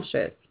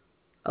conscious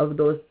of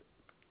those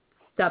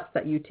steps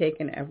that you take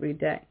in every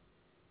day.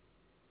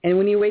 And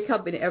when you wake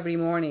up in every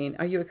morning,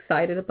 are you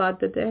excited about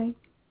the day?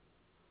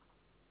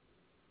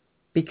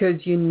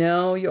 Because you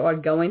are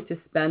going to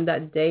spend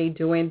that day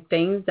doing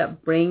things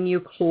that bring you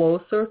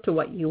closer to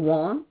what you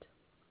want?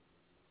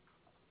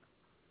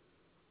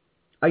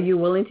 Are you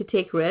willing to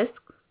take risks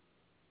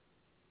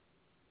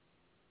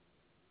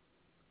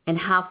and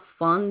have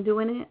fun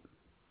doing it?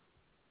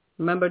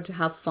 Remember to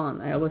have fun.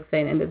 I always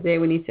say, at the end of the day,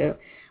 we need to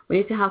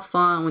have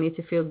fun. We need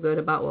to feel good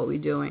about what we're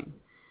doing.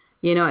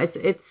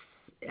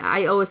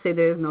 I always say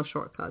there is no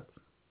shortcuts.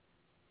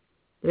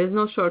 There is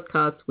no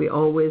shortcuts. We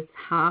always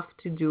have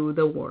to do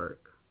the work.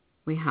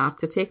 We have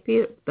to take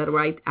the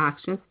right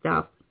action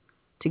steps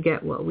to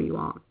get what we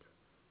want.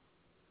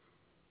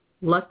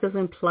 Luck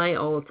doesn't play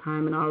all the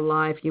time in our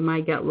life. You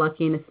might get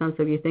lucky in the sense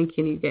of you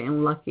thinking you're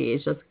getting lucky.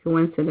 It's just a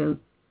coincidence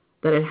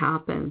that it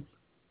happens.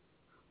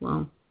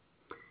 Well,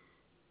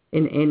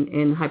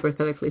 in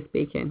hypothetically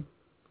speaking.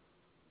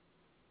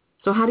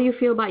 So how do you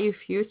feel about your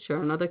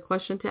future? Another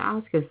question to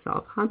ask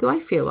yourself. How do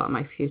I feel about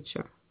my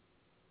future?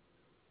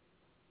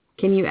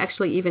 Can you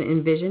actually even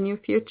envision your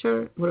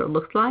future, what it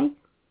looks like?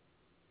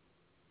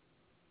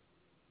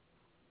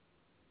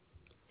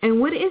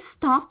 And what is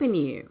stopping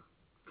you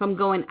from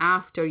going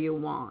after you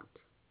want?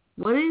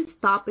 What is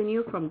stopping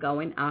you from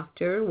going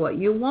after what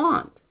you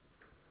want?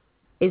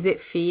 Is it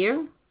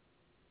fear?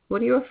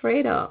 What are you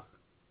afraid of?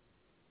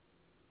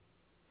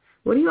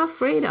 What are you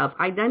afraid of?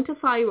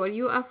 Identify what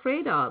you're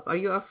afraid of. Are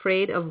you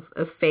afraid of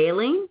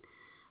failing?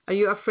 Are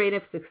you afraid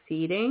of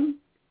succeeding?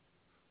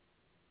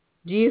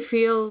 Do you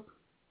feel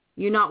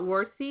you're not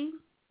worthy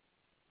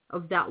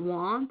of that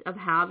want, of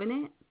having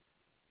it?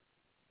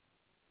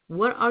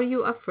 What are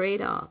you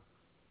afraid of?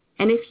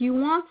 And if you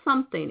want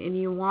something and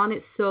you want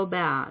it so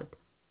bad,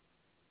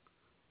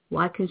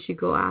 why can't you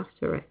go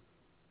after it?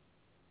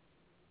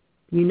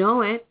 You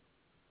know it.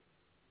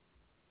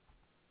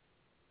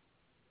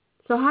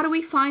 So how do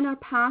we find our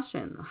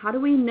passion? How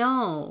do we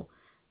know,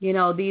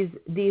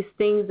 these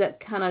things that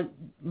kind of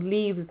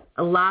leave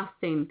a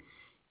lasting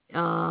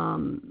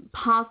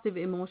positive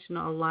emotion in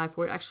our life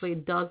where it actually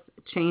does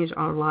change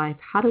our life?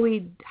 How do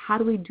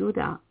we do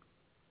that?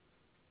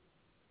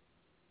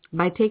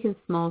 By taking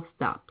small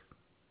steps.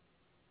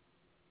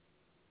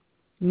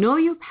 Know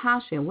your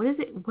passion. What is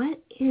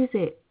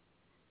it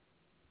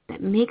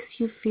that makes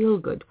you feel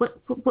good?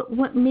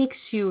 What makes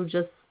you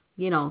just,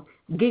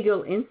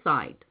 giggle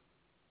inside?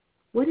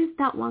 What is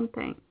that one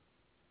thing?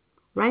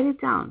 Write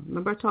it down.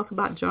 Remember I talked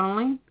about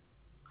journaling?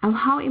 And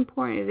how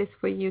important it is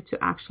for you to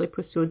actually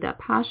pursue that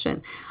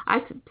passion.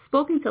 I've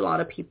spoken to a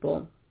lot of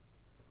people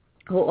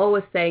who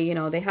always say,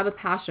 they have a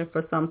passion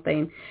for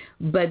something,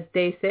 but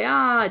they say,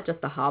 it's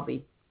just a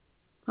hobby.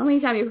 How many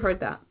times have you heard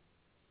that?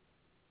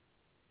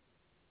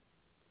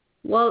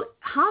 Well,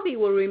 hobby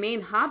will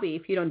remain hobby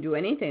if you don't do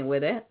anything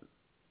with it.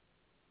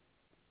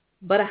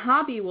 But a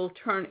hobby will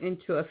turn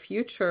into a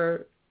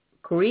future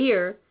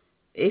career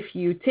if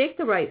you take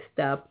the right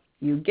steps,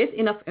 you get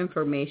enough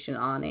information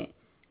on it,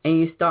 and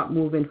you start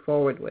moving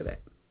forward with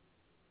it.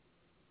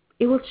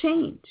 It will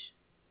change.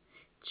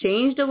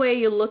 Change the way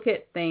you look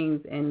at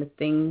things, and the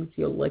things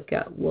you look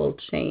at will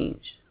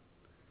change.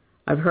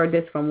 I've heard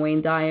this from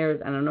Wayne Dyer.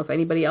 I don't know if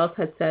anybody else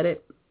has said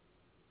it.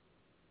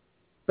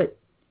 But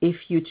if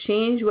you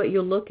change what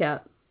you look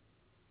at,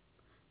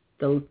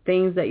 the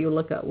things that you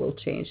look at will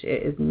change.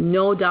 It is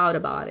no doubt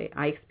about it.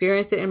 I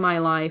experienced it in my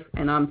life,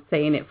 and I'm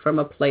saying it from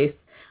a place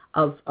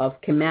of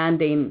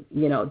commanding,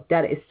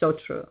 that is so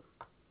true.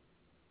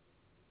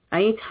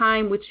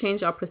 Anytime we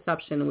change our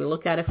perception, we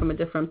look at it from a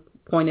different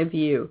point of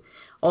view,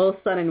 all of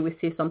a sudden we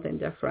see something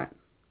different.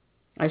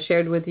 I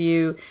shared with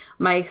you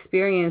my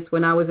experience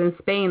when I was in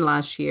Spain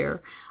last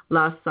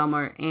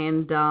summer,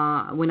 and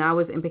when I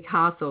was in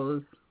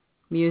Picasso's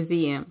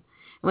museum,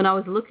 when I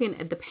was looking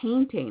at the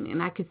painting,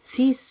 and I could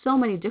see so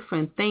many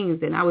different things,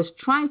 and I was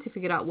trying to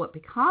figure out what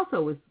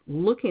Picasso was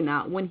looking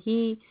at what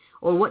he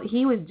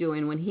was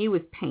doing when he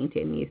was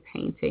painting these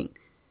paintings.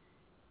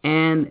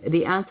 And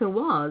the answer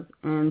was,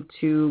 and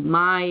to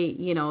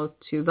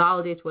to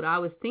validate what I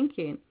was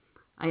thinking,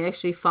 I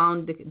actually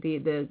found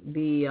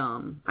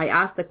I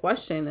asked the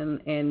question,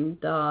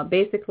 and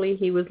basically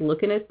he was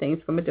looking at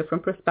things from a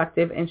different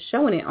perspective and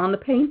showing it on the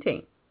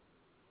painting.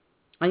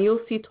 And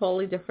you'll see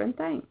totally different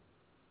things.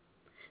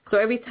 So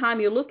every time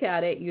you look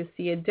at it, you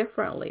see it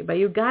differently. But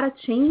you got to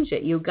change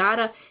it.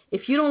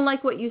 If you don't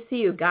like what you see,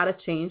 you got to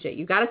change it.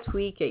 You got to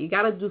tweak it. You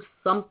got to do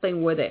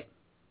something with it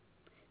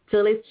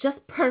till it's just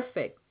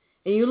perfect.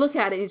 And you look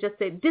at it and you just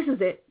say, this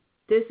is it.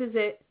 This is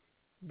it.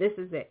 This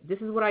is it. This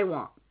is what I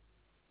want.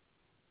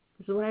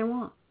 This is what I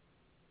want.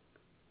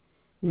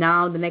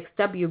 Now, the next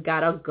step, you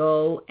got to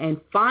go and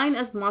find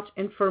as much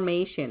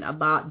information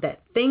about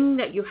that thing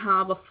that you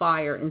have a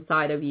fire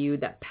inside of you,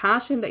 that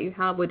passion that you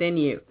have within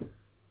you.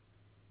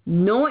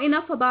 Know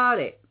enough about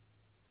it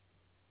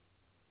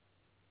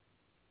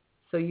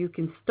so you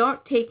can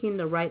start taking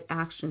the right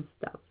action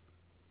steps.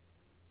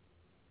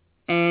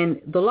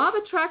 And the law of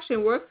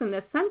attraction works in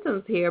this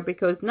sentence here,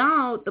 because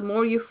now the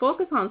more you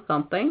focus on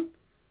something,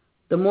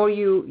 the more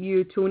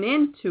you tune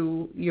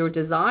into your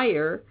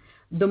desire,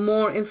 the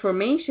more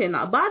information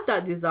about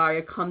that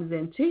desire comes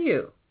into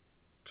you.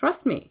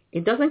 Trust me,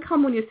 it doesn't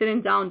come when you're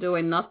sitting down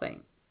doing nothing.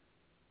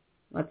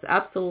 That's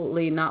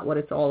absolutely not what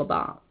it's all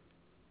about.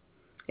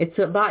 It's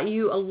about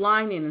you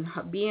aligning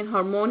and being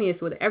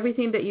harmonious with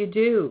everything that you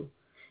do,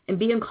 and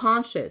being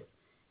conscious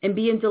and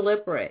being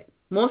deliberate.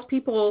 Most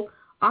people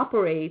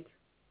operate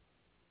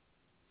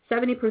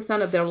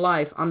 70% of their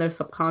life on their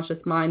subconscious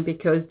mind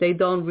because they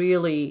don't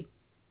really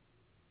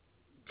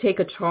take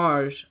a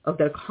charge of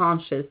their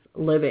conscious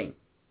living,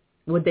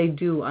 what they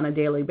do on a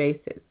daily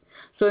basis.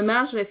 So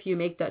imagine if you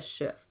make that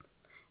shift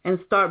and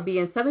start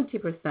being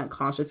 70%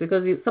 conscious,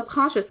 because the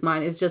subconscious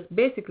mind is just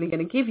basically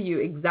going to give you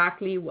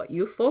exactly what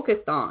you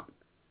focused on.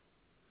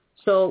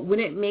 So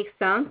wouldn't it make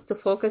sense to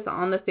focus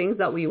on the things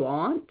that we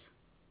want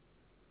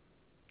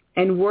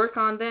and work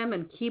on them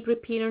and keep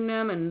repeating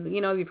them? And,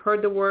 you've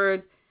heard the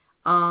word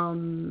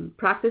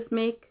practice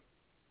make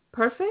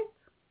perfect.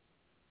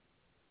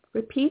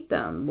 Repeat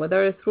them,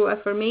 whether it's through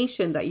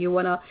affirmation that you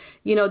want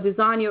to,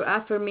 design your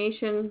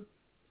affirmation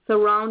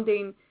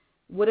surrounding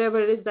whatever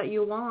it is that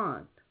you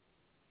want.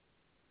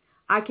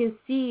 I can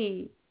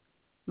see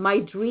my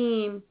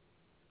dream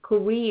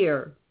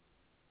career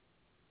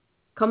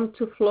come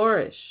to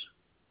flourish.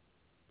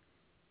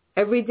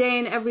 Every day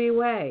in every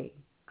way,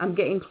 I'm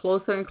getting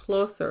closer and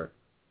closer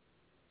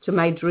to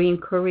my dream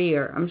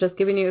career. I'm just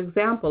giving you an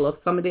example of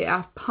some of the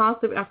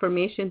positive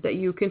affirmations that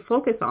you can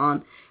focus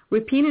on,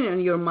 repeating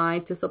in your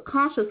mind to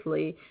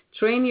subconsciously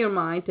train your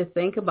mind to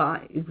think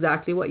about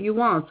exactly what you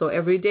want. So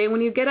every day when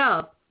you get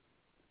up,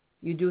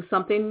 you do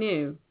something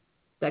new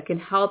that can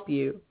help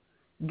you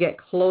get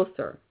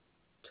closer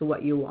to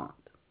what you want.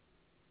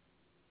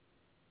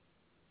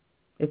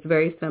 It's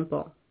very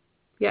simple.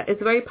 Yeah,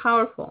 it's very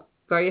powerful,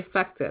 very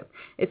effective.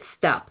 It's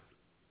steps.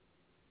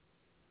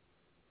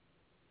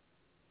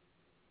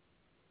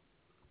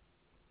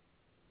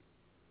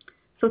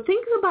 So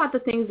think about the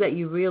things that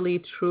you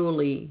really,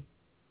 truly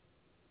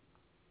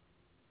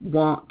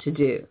want to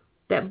do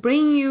that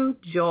bring you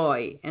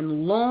joy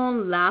and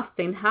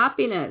long-lasting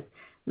happiness,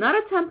 not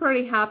a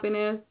temporary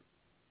happiness,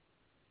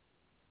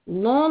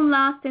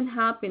 long-lasting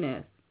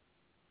happiness.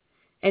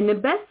 And the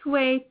best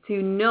way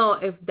to know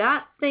if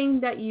that thing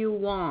that you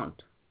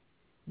want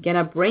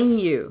gonna bring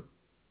you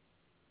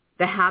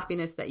the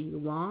happiness that you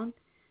want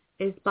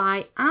is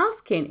by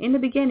asking in the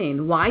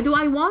beginning, why do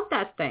I want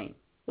that thing?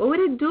 What would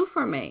it do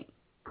for me?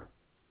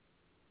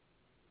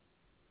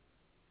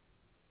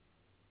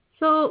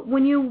 So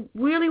when you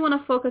really want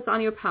to focus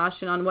on your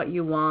passion, on what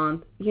you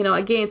want,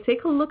 again,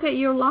 take a look at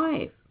your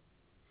life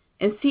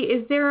and see,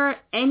 is there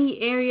any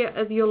area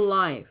of your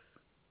life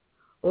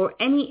or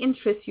any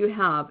interest you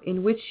have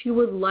in which you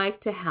would like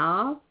to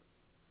have?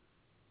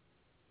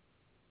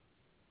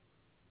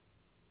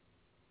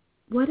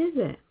 What is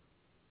it?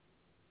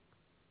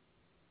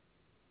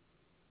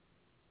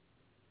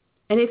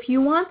 And if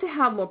you want to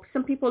have more,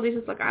 some people, they're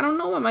just like, I don't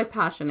know what my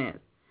passion is.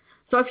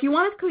 So if you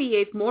want to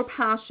create more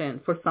passion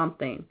for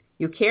something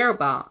you care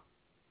about,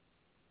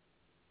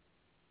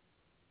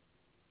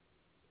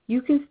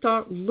 you can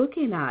start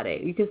looking at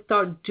it. You can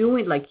start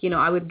doing, like,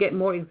 I would get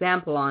more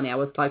example on it. I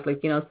was like,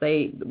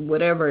 say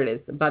whatever it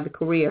is about the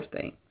career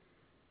thing.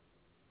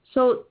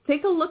 So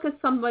take a look at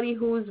somebody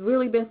who's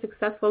really been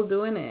successful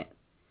doing it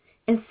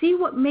and see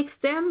what makes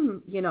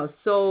them,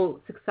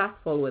 so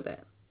successful with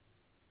it.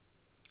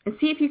 And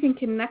see if you can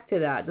connect to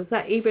that. Does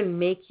that even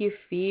make you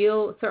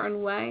feel a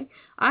certain way?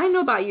 I don't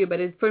know about you, but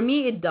for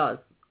me, it does.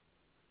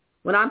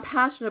 When I'm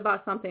passionate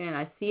about something and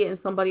I see it in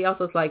somebody else,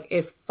 it's like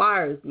it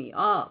fires me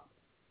up.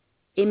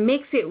 It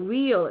makes it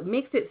real. It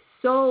makes it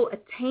so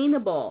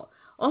attainable.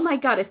 Oh, my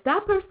God, if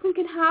that person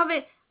can have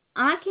it,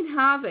 I can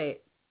have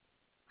it.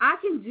 I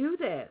can do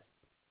this.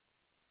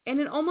 And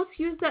it almost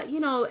used that,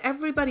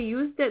 everybody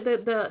used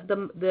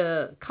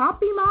the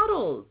copy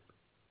models,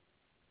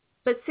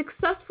 but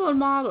successful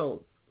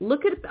models.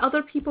 Look at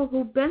other people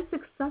who've been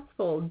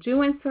successful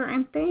doing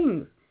certain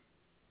things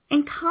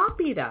and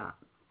copy that.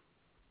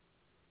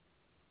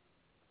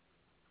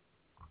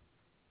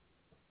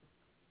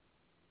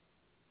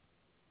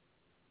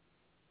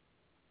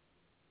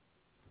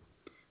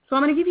 So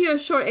I'm going to give you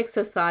a short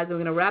exercise. I'm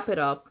going to wrap it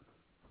up.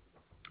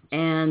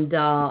 And,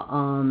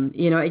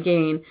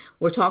 again,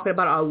 we're talking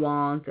about our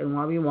wants and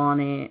why we want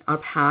it, our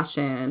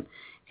passion,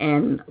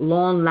 and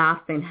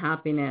long-lasting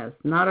happiness,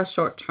 not a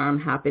short-term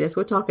happiness.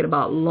 We're talking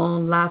about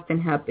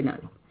long-lasting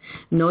happiness.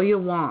 Know your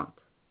want.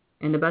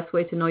 And the best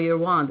way to know your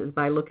want is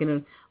by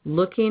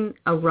looking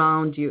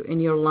around you in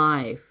your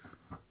life.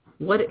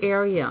 What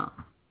area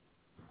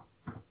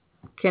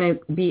can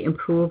it be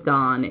improved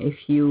on if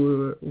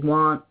your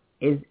want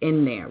is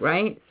in there,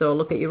 right? So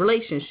look at your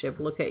relationship,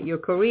 look at your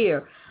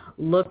career,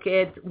 look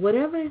at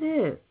whatever it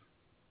is,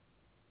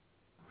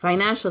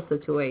 financial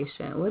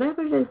situation,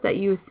 whatever it is that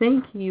you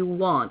think you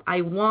want.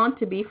 I want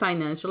to be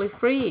financially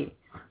free.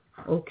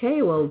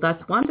 Okay, well,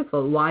 that's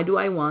wonderful. Why do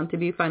I want to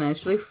be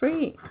financially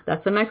free?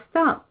 That's the next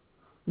step.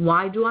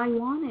 Why do I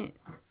want it?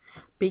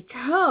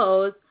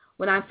 Because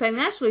when I'm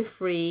financially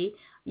free,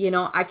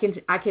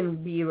 I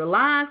can be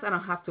relaxed. I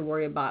don't have to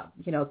worry about,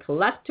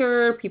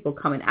 collector, people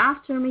coming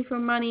after me for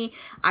money.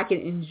 I can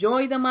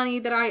enjoy the money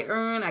that I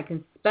earn. I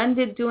can spend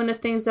it doing the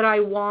things that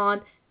I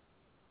want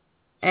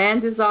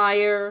and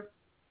desire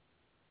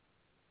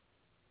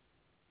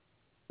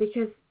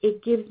because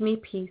it gives me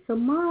peace of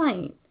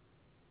mind.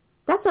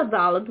 That's a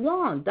valid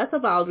want. That's a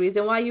valid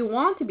reason why you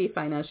want to be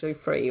financially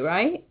free,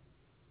 right?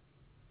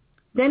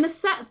 Then the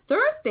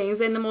third thing,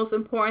 and the most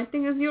important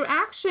thing, is your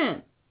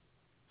action.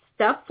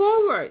 Step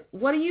forward.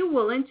 What are you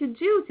willing to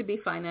do to be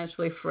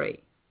financially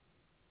free?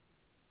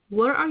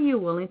 What are you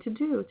willing to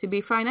do to be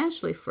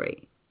financially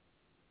free?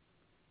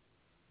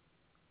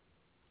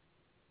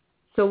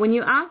 So when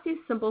you ask these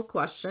simple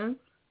questions,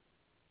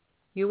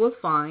 you will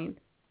find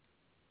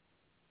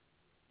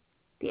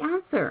the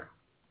answer.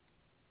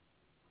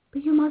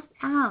 But you must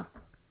ask.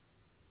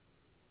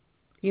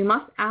 You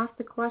must ask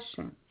the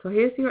question. So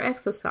here's your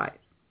exercise.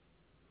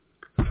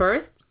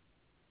 First,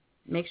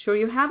 make sure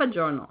you have a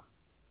journal,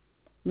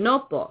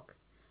 notebook,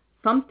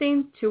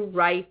 something to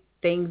write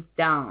things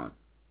down,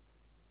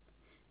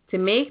 to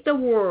make the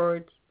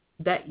words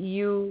that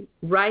you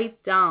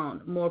write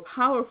down more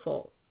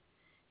powerful.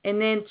 And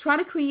then try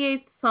to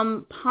create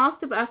some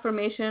positive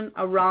affirmation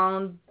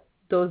around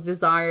those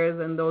desires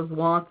and those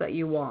wants that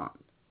you want.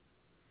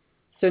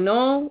 So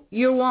know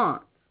your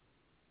wants.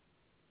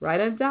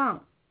 Write it down.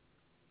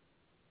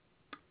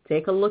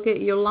 Take a look at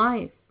your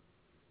life.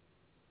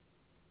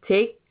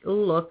 Take a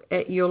look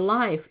at your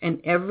life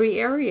in every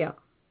area.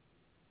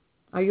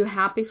 Are you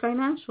happy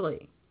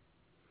financially?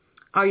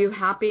 Are you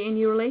happy in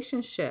your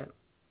relationship?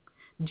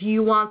 Do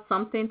you want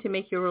something to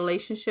make your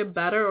relationship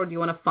better, or do you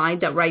want to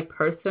find that right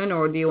person,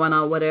 or do you want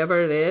to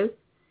whatever it is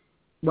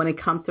when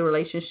it comes to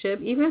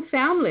relationship? Even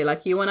family,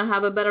 like you want to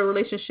have a better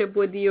relationship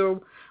with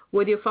your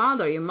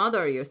father, your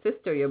mother, your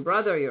sister, your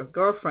brother, your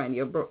girlfriend,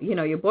 your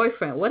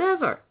boyfriend,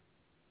 whatever.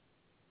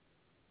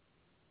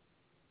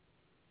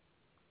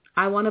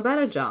 I want a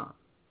better job.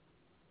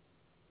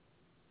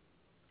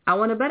 I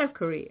want a better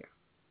career.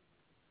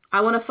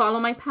 I want to follow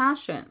my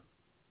passion.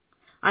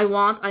 I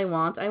want.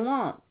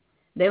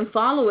 Then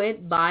follow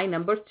it by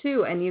number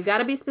 2. And you got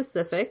to be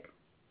specific.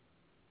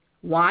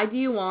 Why do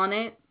you want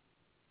it?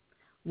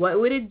 What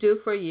would it do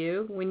for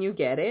you when you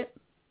get it?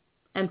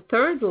 And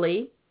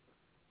thirdly,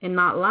 and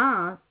not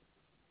last,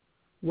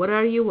 what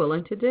are you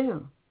willing to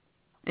do?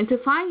 And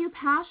to find your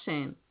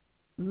passion,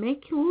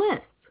 make a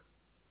list.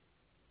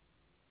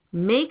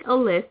 Make a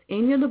list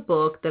in the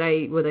book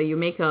whether you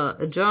make a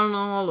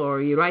journal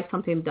or you write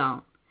something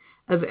down,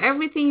 of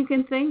everything you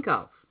can think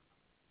of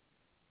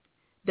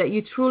that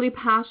you're truly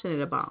passionate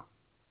about.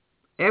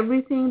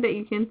 Everything that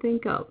you can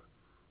think of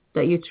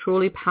that you're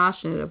truly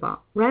passionate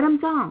about. Write them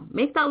down.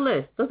 Make that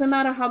list. Doesn't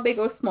matter how big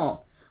or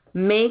small.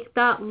 Make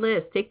that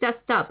list. Take that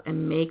step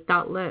and make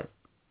that list.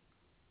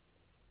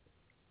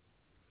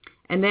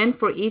 And then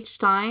for each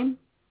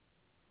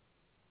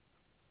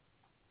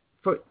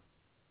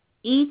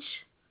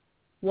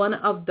one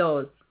of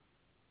those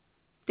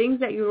things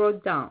that you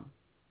wrote down,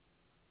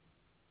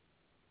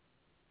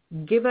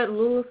 give it a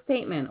little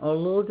statement or a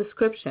little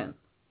description.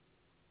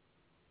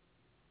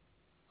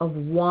 of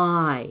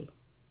why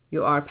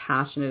you are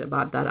passionate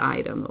about that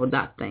item or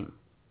that thing.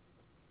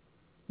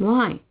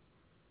 Why?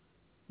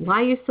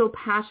 Why are you so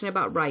passionate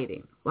about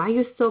writing? Why are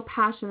you so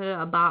passionate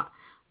about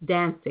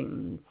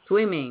dancing,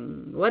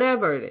 swimming,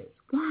 whatever it is?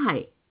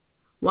 Why?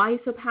 Why are you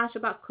so passionate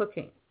about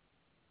cooking?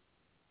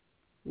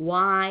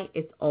 Why?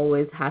 It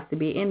always has to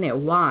be in there.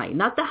 Why?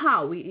 Not the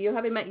how.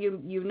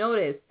 You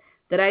noticed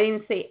that I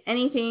didn't say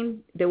anything.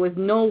 There was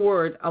no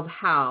word of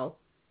how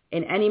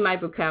in any of my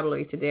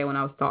vocabulary today when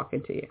I was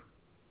talking to you.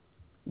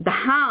 The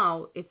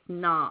how is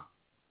not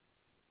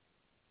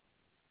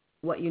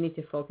what you need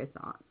to focus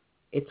on.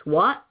 It's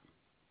what,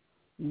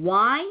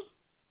 why,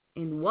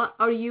 and what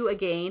are you,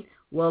 again,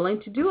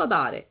 willing to do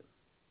about it.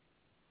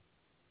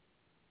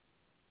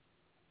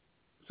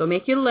 So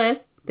make your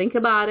list. Think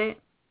about it.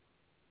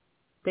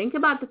 Think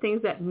about the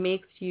things that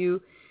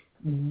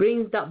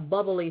brings that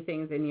bubbly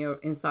things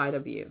inside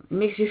of you. It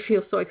makes you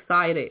feel so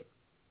excited.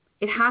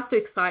 It has to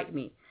excite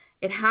me.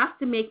 It has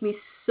to make me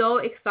so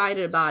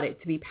excited about it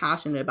to be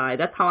passionate about it.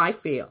 That's how I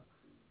feel.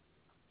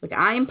 Like,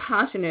 I am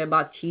passionate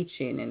about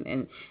teaching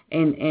and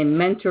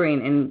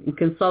mentoring and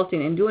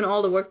consulting and doing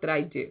all the work that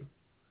I do,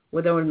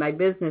 whether with my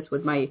business,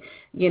 with my,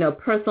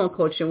 personal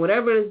coaching,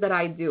 whatever it is that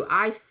I do.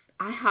 I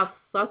have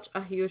such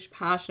a huge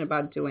passion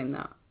about doing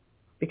that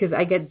because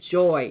I get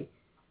joy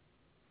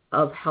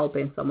of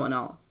helping someone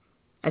else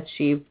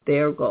achieve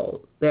their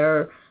goal,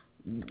 their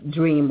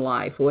dream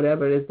life,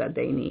 whatever it is that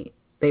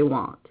they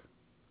want.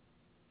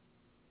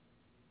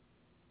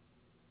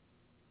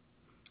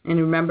 And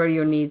remember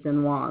your needs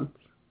and wants.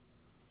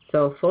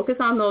 So focus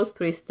on those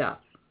 3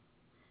 steps.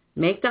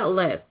 Make that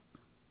list.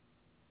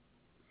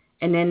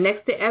 And then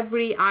next to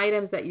every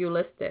item that you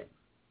listed,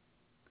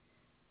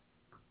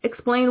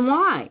 explain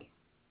why.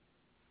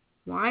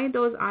 Why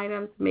those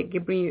items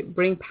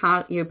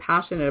you're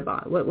passionate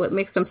about. What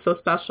makes them so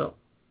special?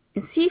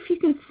 And see if you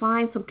can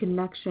find some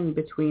connection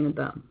between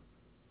them.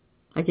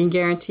 I can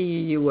guarantee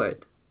you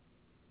would.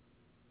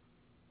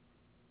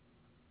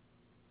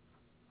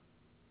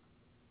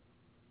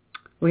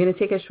 We're going to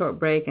take a short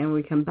break, and when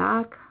we come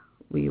back,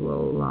 we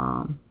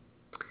will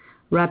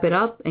wrap it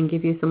up and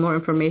give you some more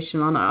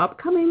information on our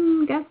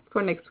upcoming guest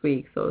for next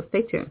week. So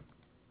stay tuned.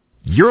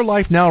 Your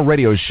Life Now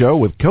radio show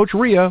with Coach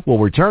Ria will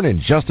return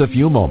in just a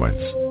few moments.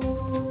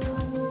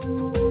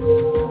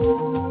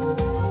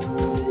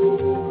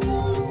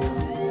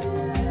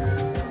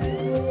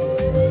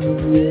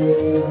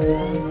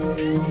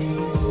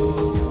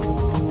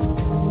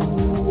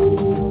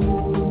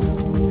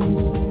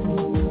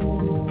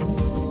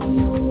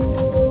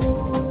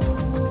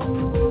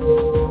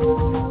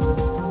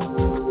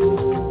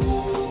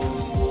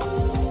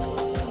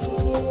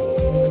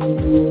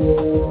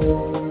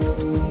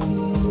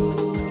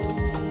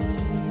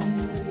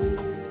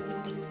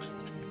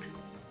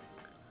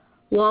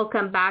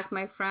 Welcome back,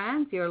 my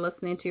friends. You're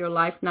listening to Your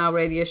Life Now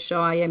radio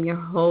show. I am your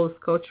host,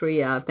 Coach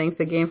Ria. Thanks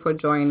again for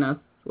joining us,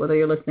 whether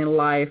you're listening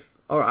live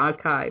or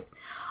archived.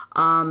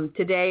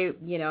 Today,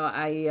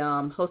 I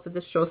hosted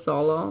the show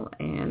solo,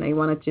 and I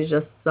wanted to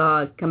just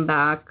come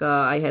back.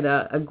 I had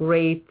a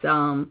great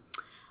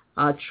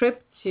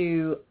trip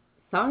to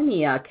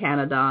Sarnia,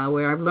 Canada,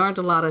 where I've learned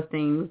a lot of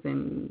things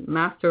and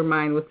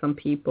mastermind with some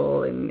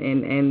people,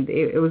 and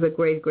it was a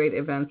great, great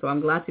event. So I'm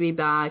glad to be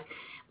back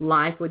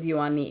live with you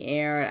on the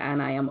air,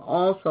 and I am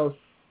also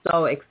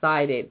so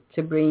excited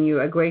to bring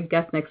you a great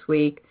guest next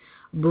week,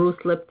 Bruce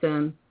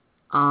Lipton.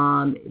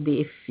 I'm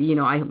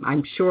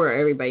sure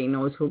everybody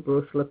knows who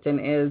Bruce Lipton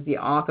is, the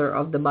author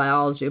of The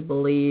Biology of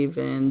Belief,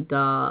 and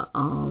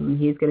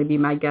he's going to be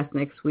my guest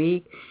next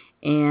week.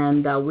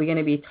 And we're going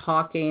to be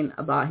talking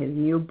about his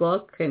new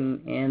book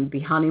and the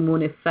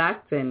honeymoon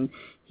effect. And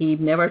he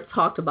never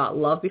talked about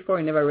love before.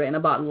 He never written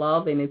about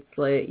love. And it's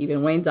like,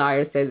 even Wayne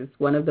Dyer says it's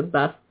one of the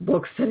best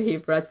books that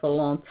he's read for a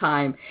long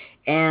time.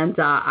 And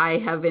I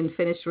haven't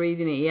finished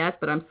reading it yet,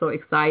 but I'm so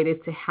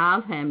excited to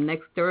have him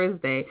next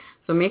Thursday.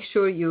 So make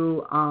sure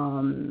you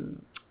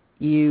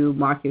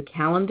mark your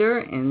calendar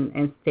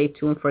and stay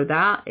tuned for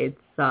that. It's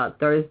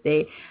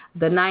Thursday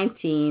the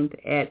 19th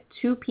at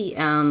 2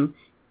 p.m.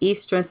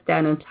 Eastern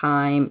Standard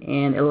Time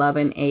and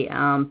 11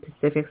 a.m.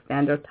 Pacific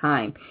Standard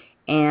Time.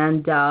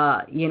 And,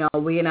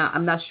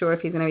 I'm not sure if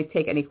he's going to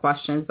take any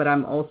questions, but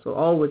I'm also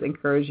always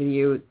encouraging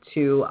you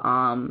to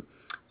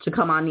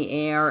come on the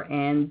air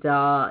and,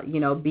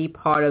 be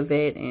part of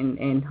it.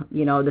 And,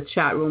 the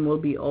chat room will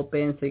be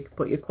open, so you can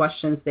put your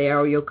questions there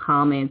or your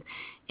comments.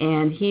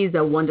 And he's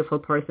a wonderful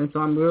person,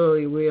 so I'm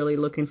really, really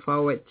looking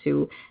forward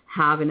to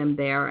having him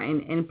there.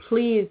 And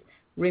please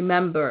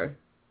remember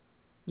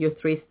your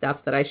 3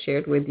 steps that I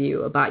shared with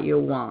you about your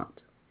want.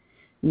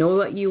 Know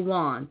what you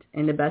want,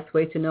 and the best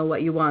way to know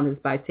what you want is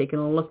by taking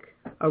a look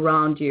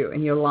around you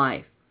in your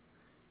life.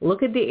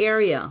 Look at the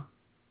area,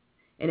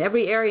 in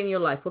every area in your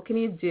life. What can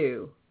you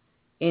do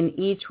in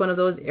each one of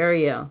those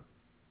areas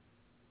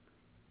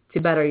to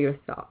better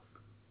yourself,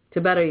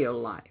 to better your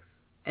life,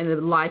 and the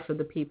life of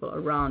the people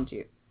around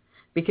you?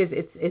 because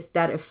it's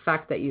that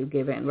effect that you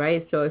give in,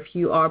 right? So if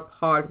you are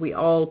we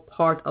all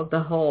part of the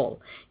whole.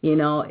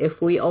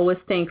 If we always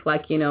think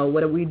like,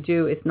 what we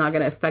do is not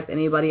going to affect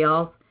anybody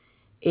else,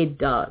 it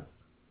does.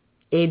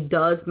 It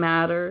does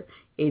matter.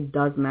 It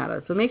does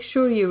matter. So make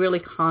sure you're really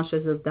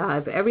conscious of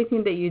that. If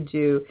everything that you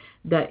do,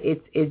 that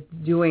it's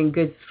doing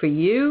good for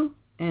you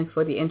and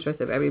for the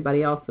interest of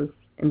everybody else who's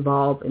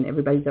involved and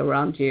everybody's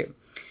around you.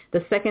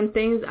 The second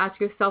thing is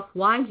ask yourself,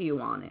 why do you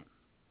want it?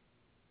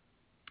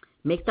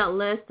 Make that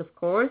list, of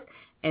course,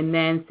 and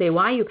then say,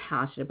 why are you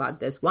passionate about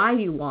this? Why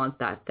do you want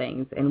that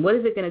thing? And what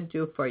is it going to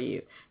do for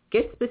you?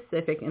 Get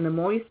specific, and the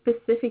more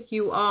specific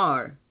you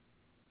are,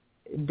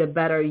 the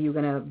better you're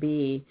going to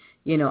be,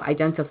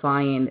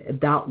 identifying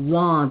that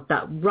want,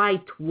 that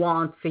right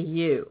want for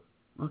you,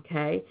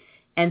 okay?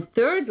 And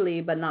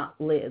thirdly, but not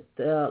least,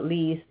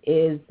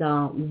 is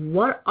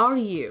what are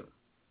you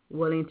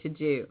willing to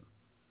do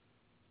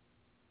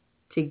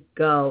to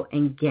go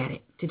and get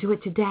it, to do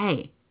it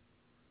today,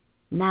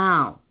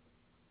 now?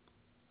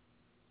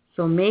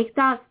 So make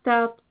that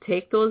step,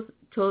 take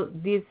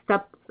these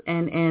steps,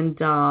 and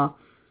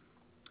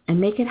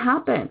make it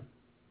happen.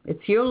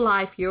 It's your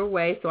life, your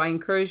way. So I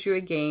encourage you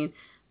again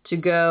to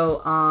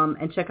go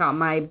and check out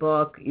my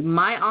book,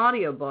 my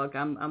audio book.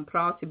 I'm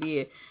proud to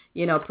be,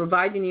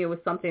 providing you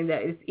with something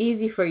that is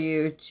easy for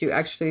you to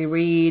actually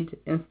read.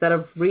 Instead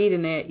of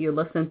reading it, you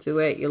listen to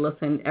it. You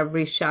listen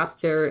every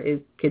chapter.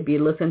 It could be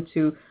listened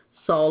to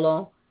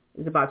solo.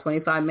 It's about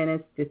 25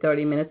 minutes to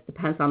 30 minutes,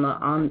 depends on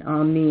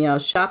the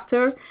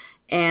chapter.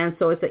 And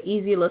so it's an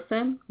easy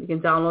listen. You can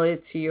download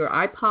it to your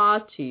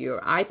iPod, to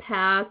your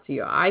iPad, to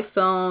your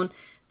iPhone,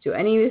 to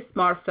any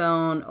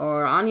smartphone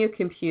or on your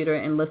computer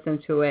and listen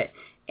to it.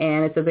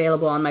 And it's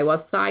available on my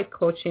website,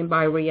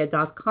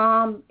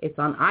 coachingbyria.com. It's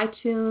on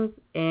iTunes,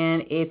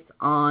 and it's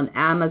on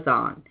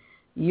Amazon.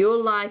 Your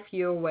Life,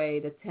 Your Way,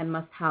 the 10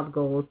 must-have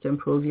goals to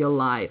improve your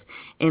life.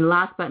 And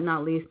last but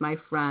not least, my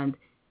friend,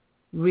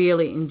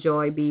 really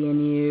enjoy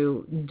being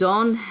you.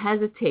 Don't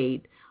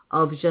hesitate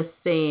of just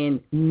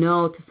saying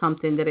no to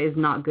something that is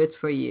not good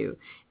for you,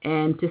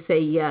 and to say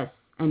yes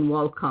and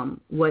welcome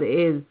what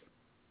is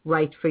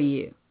right for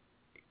you.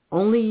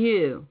 Only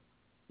you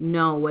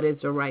know what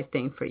is the right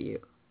thing for you.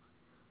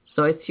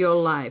 So it's your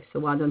life, so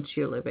why don't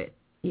you live it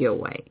your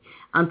way?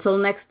 Until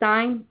next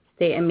time,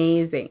 stay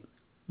amazing.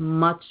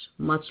 Much,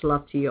 much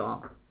love to you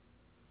all.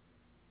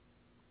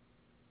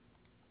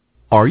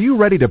 Are you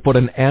ready to put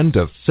an end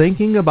to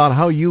thinking about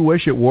how you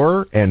wish it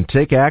were and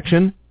take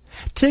action?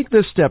 Take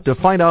this step to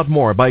find out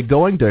more by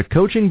going to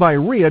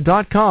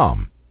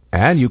coachingbyria.com,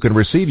 and you can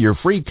receive your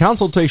free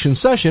consultation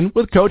session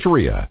with Coach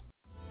Ria.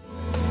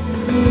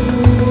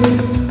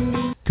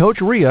 Coach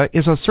Ria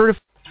is a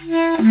certified